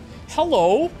 hello.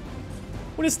 Hello.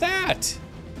 What is that?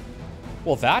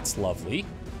 Well, that's lovely.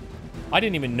 I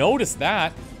didn't even notice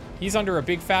that. He's under a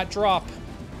big fat drop.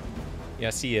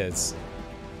 Yes, he is.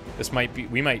 This might be,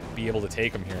 we might be able to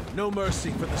take him here. No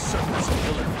mercy for the servants of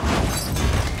Hillary.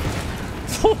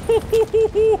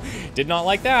 Did not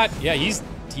like that. Yeah, he's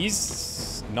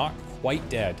not quite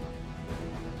dead.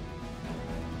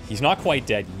 He's not quite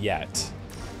dead yet.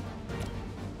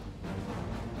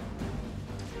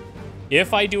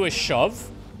 If I do a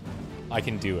shove, I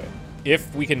can do it.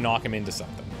 If we can knock him into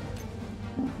something.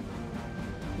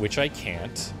 Which I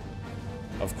can't,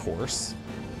 of course.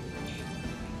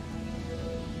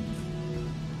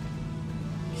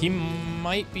 He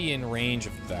might be in range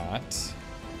of that.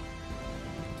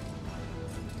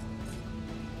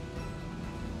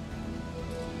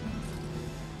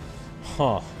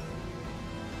 Huh.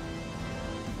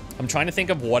 I'm trying to think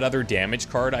of what other damage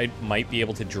card I might be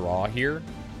able to draw here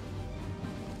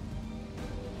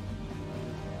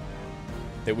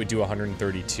that would do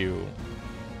 132.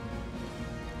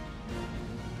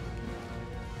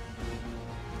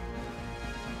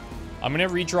 I'm gonna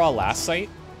redraw Last Sight.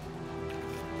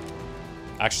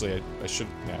 Actually, I should,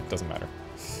 yeah, it doesn't matter.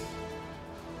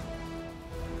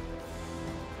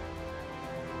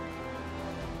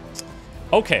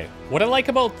 Okay, what I like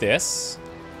about this...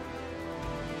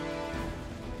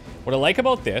 What I like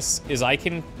about this is I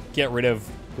can get rid of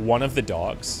one of the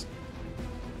dogs.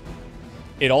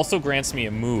 It also grants me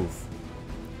a move.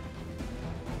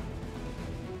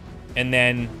 And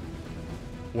then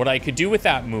what I could do with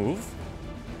that move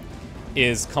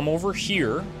is come over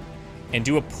here and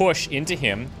do a push into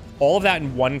him. All of that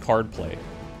in one card play.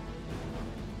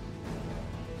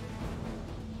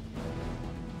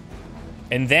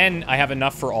 And then I have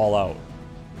enough for all out.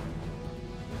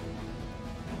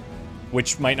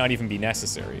 Which might not even be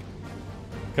necessary.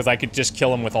 Because I could just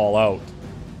kill him with all out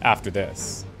after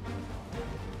this.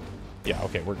 Yeah,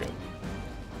 okay, we're good.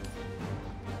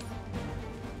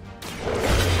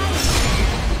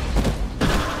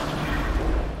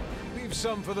 Leave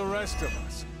some for the rest of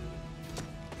us.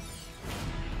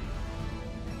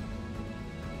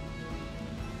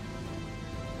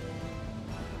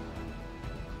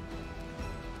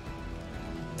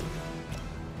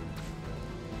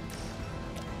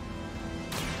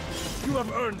 You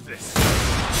have earned this.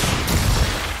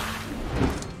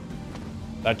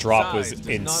 That drop was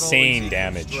insane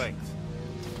damage.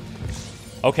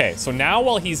 Okay, so now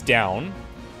while he's down...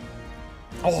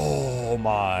 Oh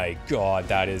my god,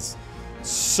 that is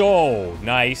so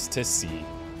nice to see.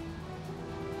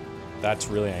 That's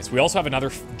really nice. We also have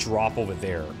another drop over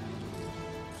there.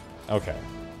 Okay.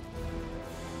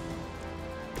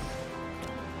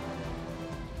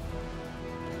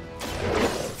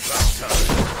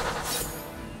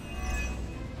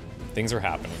 Things are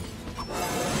happening.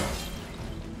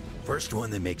 First one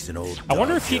that makes an old I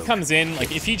wonder if he joke. comes in,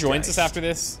 like if he joins us Dice. after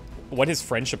this, what his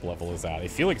friendship level is at. I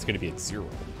feel like it's going to be at 0,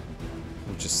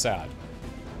 which is sad.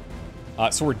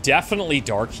 So we're definitely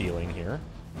dark healing here.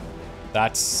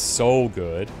 That's so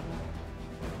good.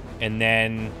 And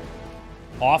then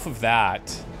off of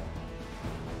that,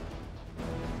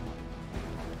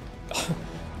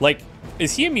 like,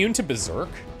 is he immune to Berserk?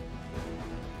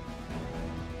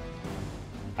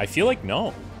 I feel like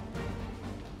no.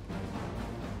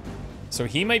 So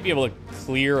he might be able to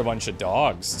clear a bunch of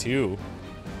dogs too.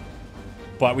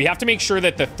 But we have to make sure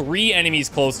that the 3 enemies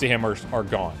close to him are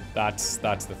gone. That's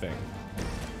the thing.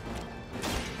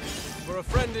 For a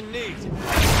friend in need.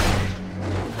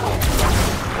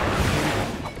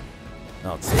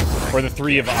 Or the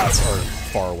 3 of us are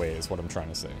far away is what I'm trying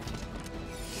to say.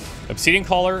 Obsidian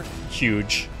Collar,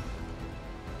 huge.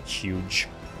 Huge.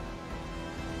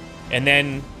 And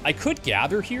then I could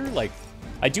gather here, like,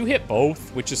 I do hit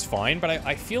both, which is fine, but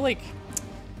I feel like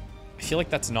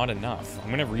that's not enough. I'm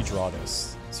gonna redraw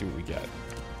this, see what we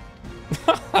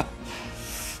get.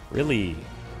 Really?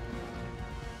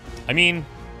 I mean,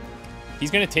 he's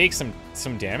gonna take some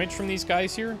damage from these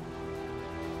guys here.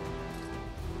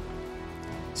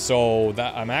 So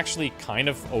that I'm actually kind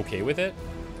of okay with it.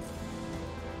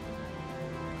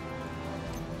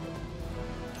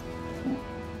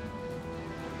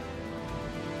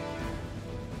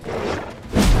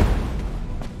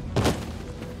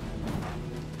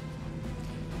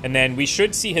 And then we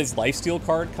should see his lifesteal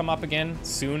card come up again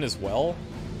soon as well.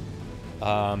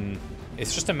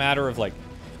 It's just a matter of, like...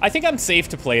 I think I'm safe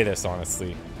to play this,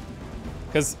 honestly.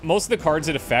 Because most of the cards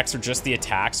it affects are just the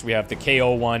attacks. We have the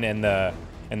KO one and the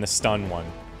stun one.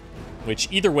 Which,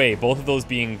 either way, both of those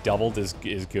being doubled is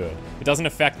good. It doesn't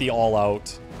affect the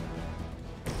all-out.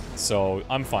 So,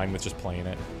 I'm fine with just playing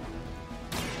it.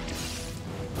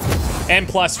 And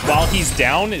plus, while he's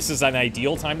down, this is an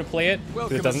ideal time to play it.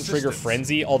 Because it doesn't trigger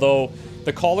Frenzy. Although,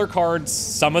 the caller cards,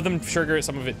 some of them trigger it,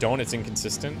 some of it don't. It's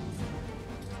inconsistent.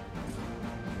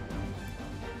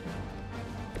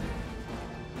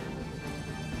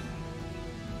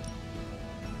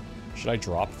 Should I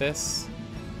drop this?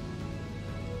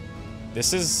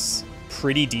 This is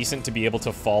pretty decent to be able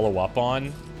to follow up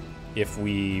on if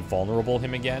we vulnerable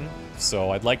him again.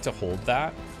 So I'd like to hold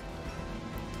that.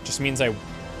 Just means I'm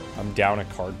down a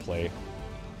card play.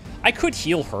 I could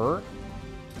heal her,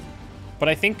 but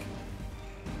I think...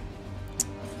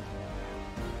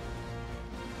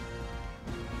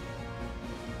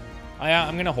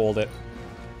 I'm gonna hold it.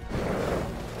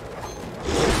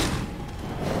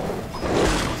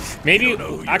 Maybe,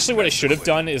 actually what I should have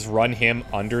done is run him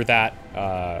under that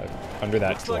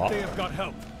drop like they have got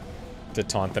help. to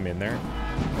taunt them in there.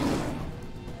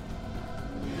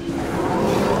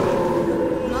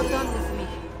 Not done with me.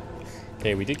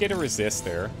 Okay, we did get a resist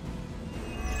there.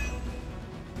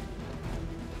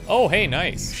 Oh, hey,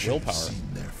 nice. Willpower.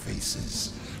 Seen their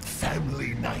faces.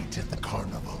 Family night at the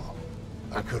carnival.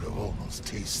 I could have almost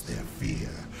tasted their fear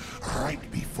right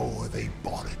before they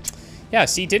bought it. Yeah,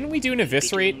 see, didn't we do an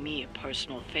eviscerate Doing me a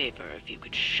personal favor if you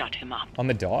could shut him up. on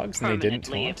the dogs and they didn't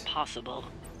Permanently, taunt? if possible.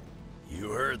 You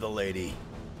heard the lady.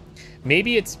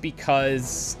 Maybe it's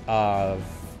because of...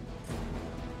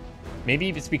 Maybe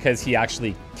it's because he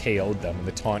actually KO'd them and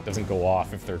the taunt doesn't go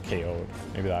off if they're KO'd.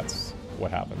 Maybe that's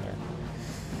what happened there.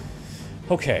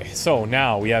 Okay, so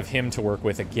now we have him to work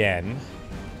with again.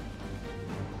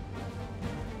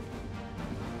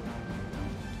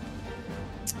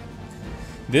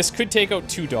 This could take out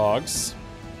 2 dogs.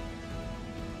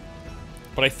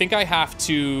 But I think I have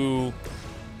to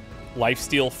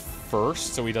lifesteal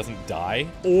first so he doesn't die.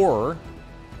 Or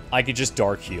I could just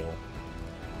dark heal.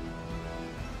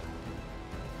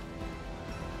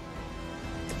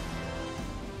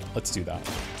 Let's do that.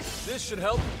 This should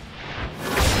help.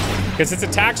 Because its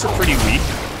attacks are pretty weak.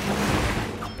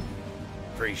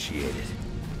 Appreciate it.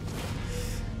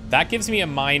 That gives me a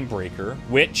Mind Breaker,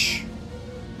 which...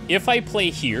 If I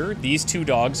play here, these 2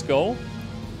 dogs go.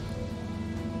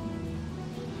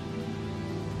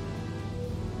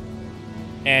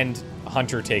 And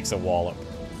Hunter takes a wallop.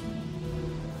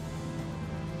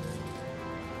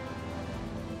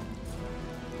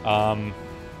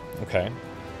 Okay.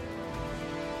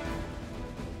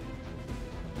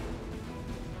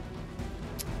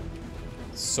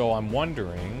 So I'm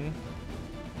wondering...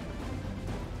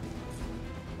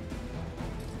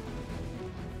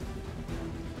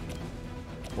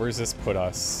 Where does this put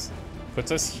us?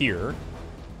 Puts us here,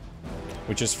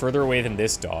 which is further away than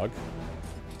this dog.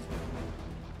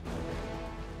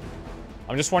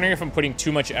 I'm just wondering if I'm putting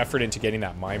too much effort into getting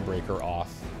that Mind Breaker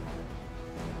off.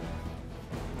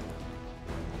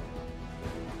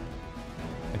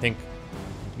 I think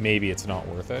maybe it's not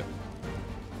worth it.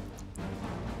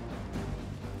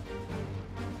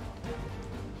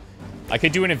 I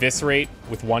could do an Eviscerate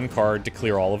with 1 card to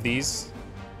clear all of these.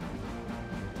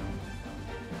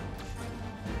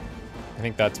 I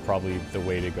think that's probably the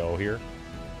way to go here.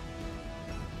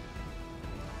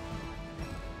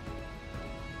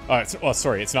 Oh,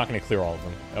 sorry, it's not going to clear all of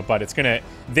them. But it's going to...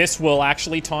 This will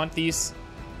actually taunt these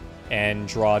and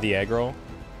draw the aggro.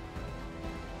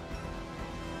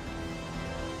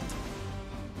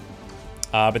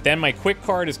 But then my quick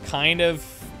card is kind of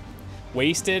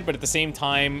wasted, but at the same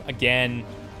time, again,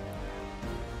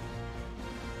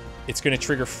 it's going to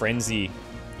trigger Frenzy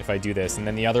if I do this. And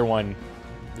then the other one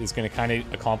is going to kind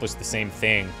of accomplish the same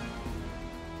thing.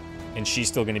 And she's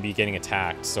still going to be getting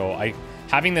attacked. So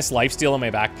having this lifesteal in my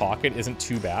back pocket isn't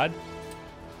too bad.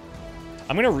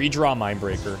 I'm going to redraw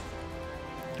Mindbreaker.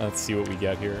 Let's see what we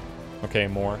get here. Okay,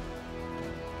 more.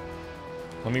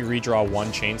 Let me redraw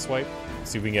 1 Chain Swipe.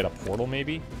 See if we can get a portal,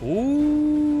 maybe.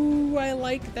 Ooh, I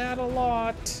like that a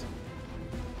lot.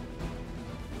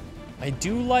 I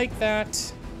do like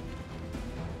that.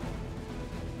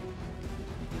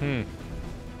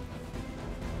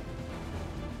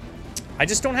 I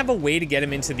just don't have a way to get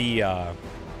him into the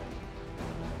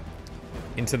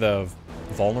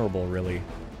vulnerable, really.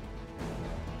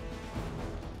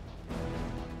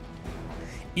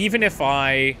 Even if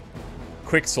I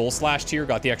quick soul slashed here,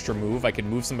 got the extra move, I could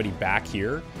move somebody back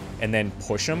here and then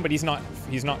push him, but he's not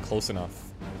close enough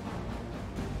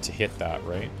to hit that,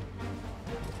 right?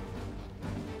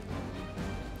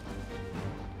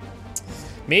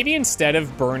 Maybe instead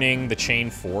of burning the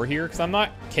chain 4 here, because I'm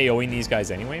not KOing these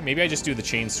guys anyway, maybe I just do the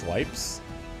chain swipes.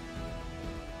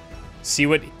 See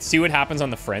what happens on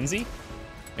the frenzy,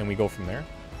 and we go from there.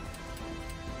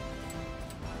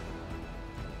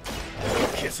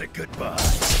 Kiss it goodbye.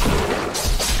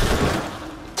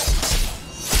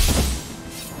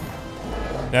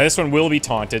 Now this one will be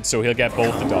taunted, so he'll get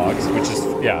both the dogs, which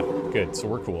is, yeah, good. So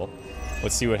we're cool.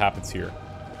 Let's see what happens here.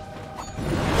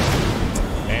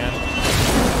 Man.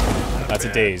 That's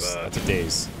a daze. That's a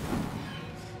daze.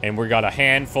 And we got a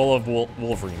handful of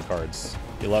Wolverine cards.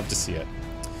 You love to see it.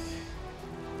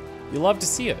 You love to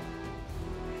see it.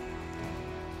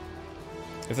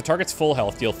 If the target's full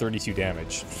health, deal 32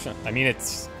 damage. I mean,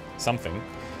 it's something.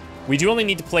 We do only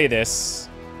need to play this,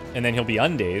 and then he'll be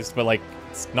undazed, but, like,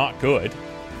 it's not good.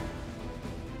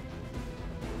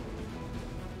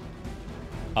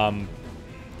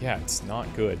 Yeah, it's not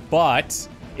good. But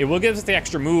it will give us the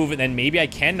extra move, and then maybe I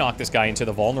can knock this guy into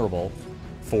the vulnerable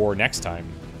for next time.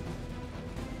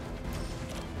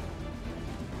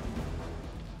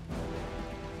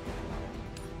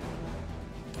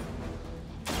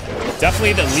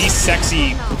 Definitely the least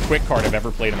sexy quick card I've ever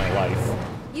played in my life.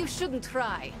 You shouldn't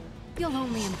try. You'll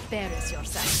only embarrass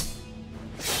yourself.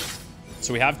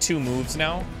 So we have 2 moves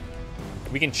now.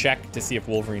 We can check to see if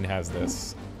Wolverine has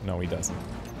this. No, he doesn't.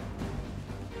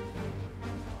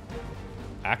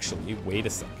 Actually, wait a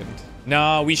second.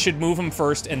 No, we should move him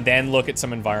first and then look at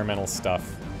some environmental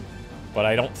stuff. But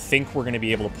I don't think we're going to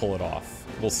be able to pull it off.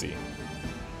 We'll see.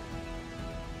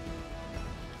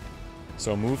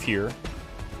 So move here.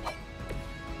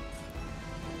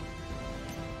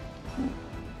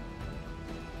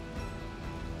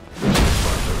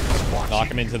 Knock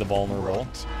him into the vulnerable.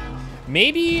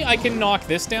 Maybe I can knock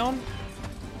this down?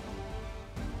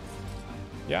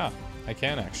 Yeah, I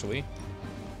can actually.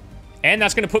 And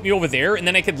that's going to put me over there, and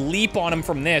then I could leap on him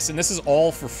from this, and this is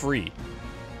all for free.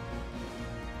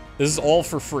 This is all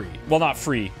for free. Well, not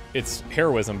free. It's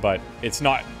heroism, but it's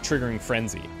not triggering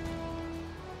frenzy.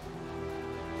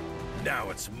 Now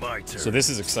it's my turn. So this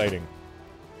is exciting.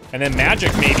 And then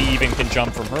Magic maybe even can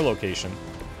jump from her location.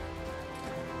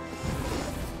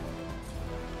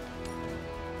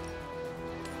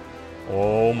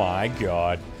 Oh my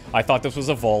god. I thought this was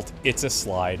a vault. It's a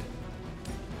slide.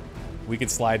 We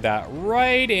could slide that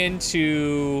right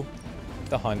into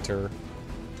the hunter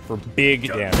for big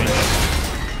damage.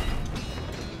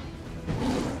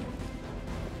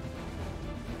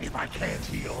 If I can't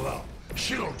heal up,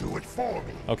 she'll do it for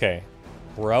me. Okay.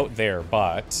 We're out there,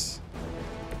 but...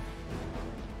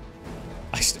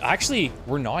 Actually,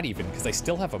 we're not even, because I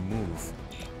still have a move.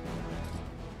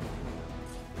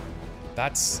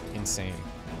 That's insane.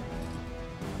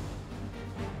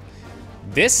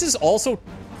 This is also...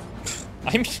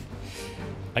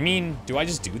 I mean, do I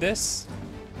just do this?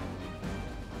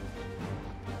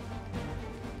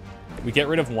 We get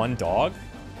rid of 1 dog?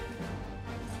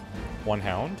 1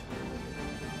 hound?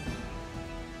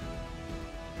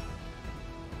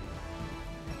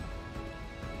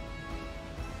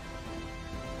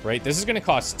 Right, this is gonna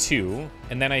cost 2,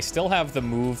 and then I still have the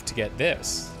move to get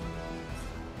this.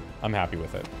 I'm happy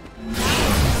with it.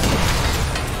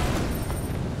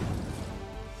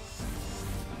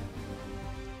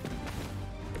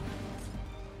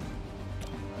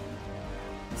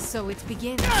 So it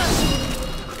begins.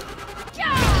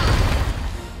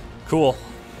 Cool.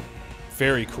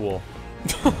 Very cool.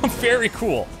 Very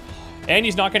cool. And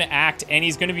he's not going to act, and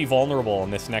he's going to be vulnerable on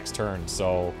this next turn,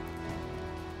 so...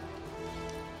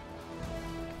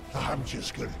 I'm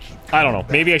just gonna keep. I don't know.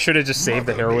 Maybe I should have just saved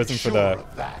the heroism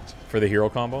for the hero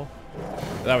combo.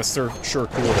 That was sure cool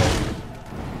though.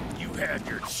 You had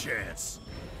your chance.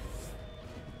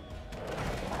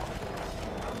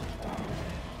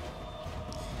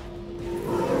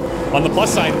 On the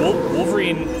plus side,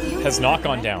 Wolverine has not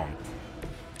gone down.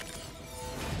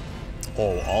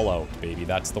 Oh, all out, baby.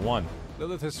 That's the one.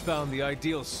 Lilith has found the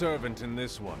ideal servant in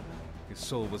this one. His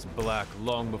soul was black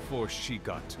long before she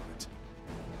got to it.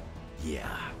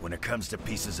 Yeah, when it comes to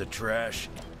pieces of trash,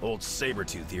 old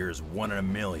Sabretooth here is 1 in a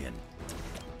million.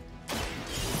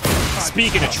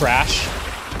 Speaking of trash,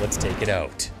 let's take it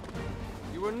out.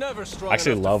 You were never strong I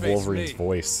actually enough to love face Wolverine's me.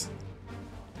 voice.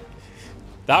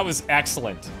 That was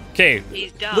excellent. Okay,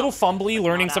 He's down, little fumbly but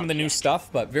learning not some of the out new yet. stuff,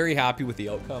 but very happy with the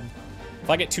outcome. If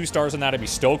I get 2 stars on that, I'd be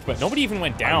stoked, but nobody even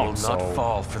went down, I will not so...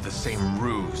 fall for the same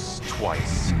ruse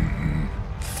twice.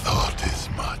 Thought as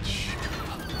much.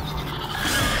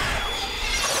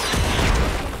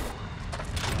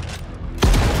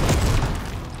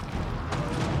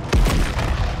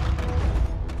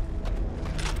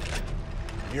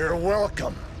 You're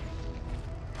welcome.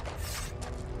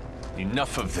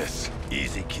 Enough of this.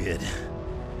 Easy, kid.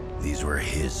 These were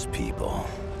his people.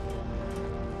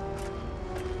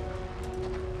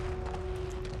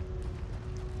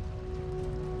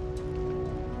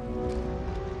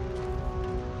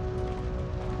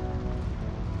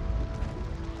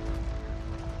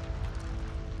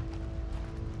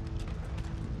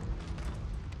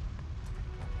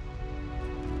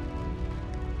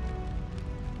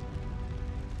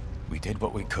 We did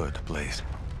what we could, Blaze.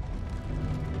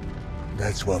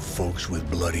 That's what folks with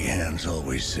bloody hands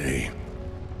always say.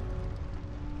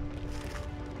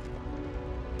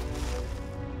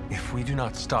 If we do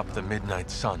not stop the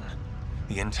Midnight Sun,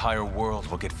 the entire world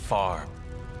will get far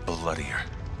bloodier.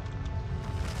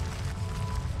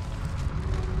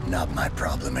 Not my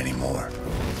problem anymore.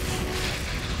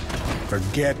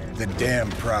 Forget the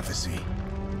damn prophecy.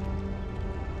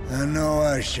 I know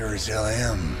I sure as hell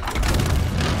am.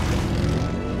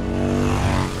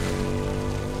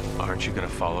 Aren't you gonna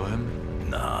follow him?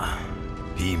 Nah,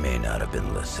 he may not have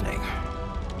been listening.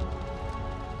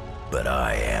 But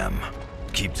I am.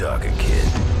 Keep talking, kid.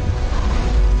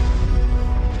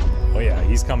 Oh yeah,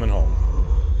 he's coming home.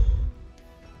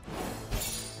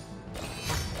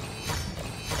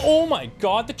 Oh my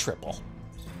god, the triple.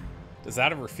 Does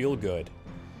that ever feel good?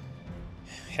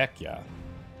 Heck yeah.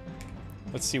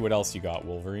 Let's see what else you got,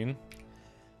 Wolverine.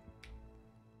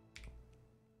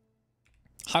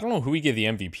 I don't know who we give the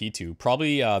MVP to.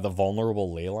 Probably the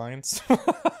vulnerable ley lines.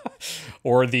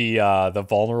 Or the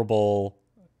vulnerable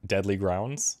deadly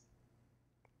grounds.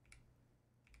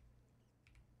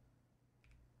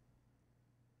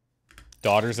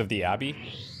 Daughters of the Abbey.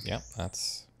 Yeah,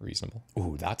 that's reasonable.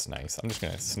 Ooh, that's nice. I'm just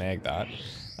gonna snag that.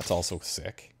 That's also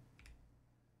sick.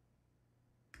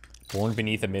 Born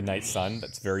beneath a midnight sun.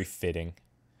 That's very fitting.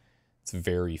 It's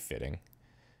very fitting.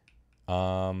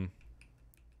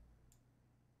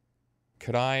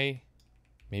 Could I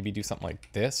maybe do something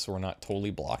like this so we're not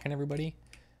totally blocking everybody?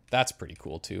 That's pretty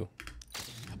cool too.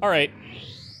 All right.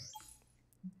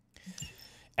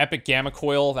 Epic Gamma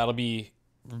Coil. That'll be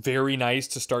very nice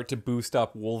to start to boost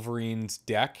up Wolverine's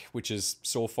deck, which is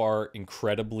so far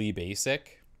incredibly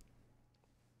basic.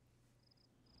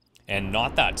 And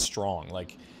not that strong.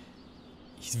 Like,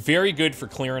 he's very good for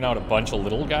clearing out a bunch of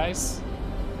little guys.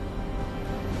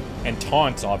 And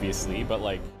taunts, obviously, but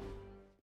like...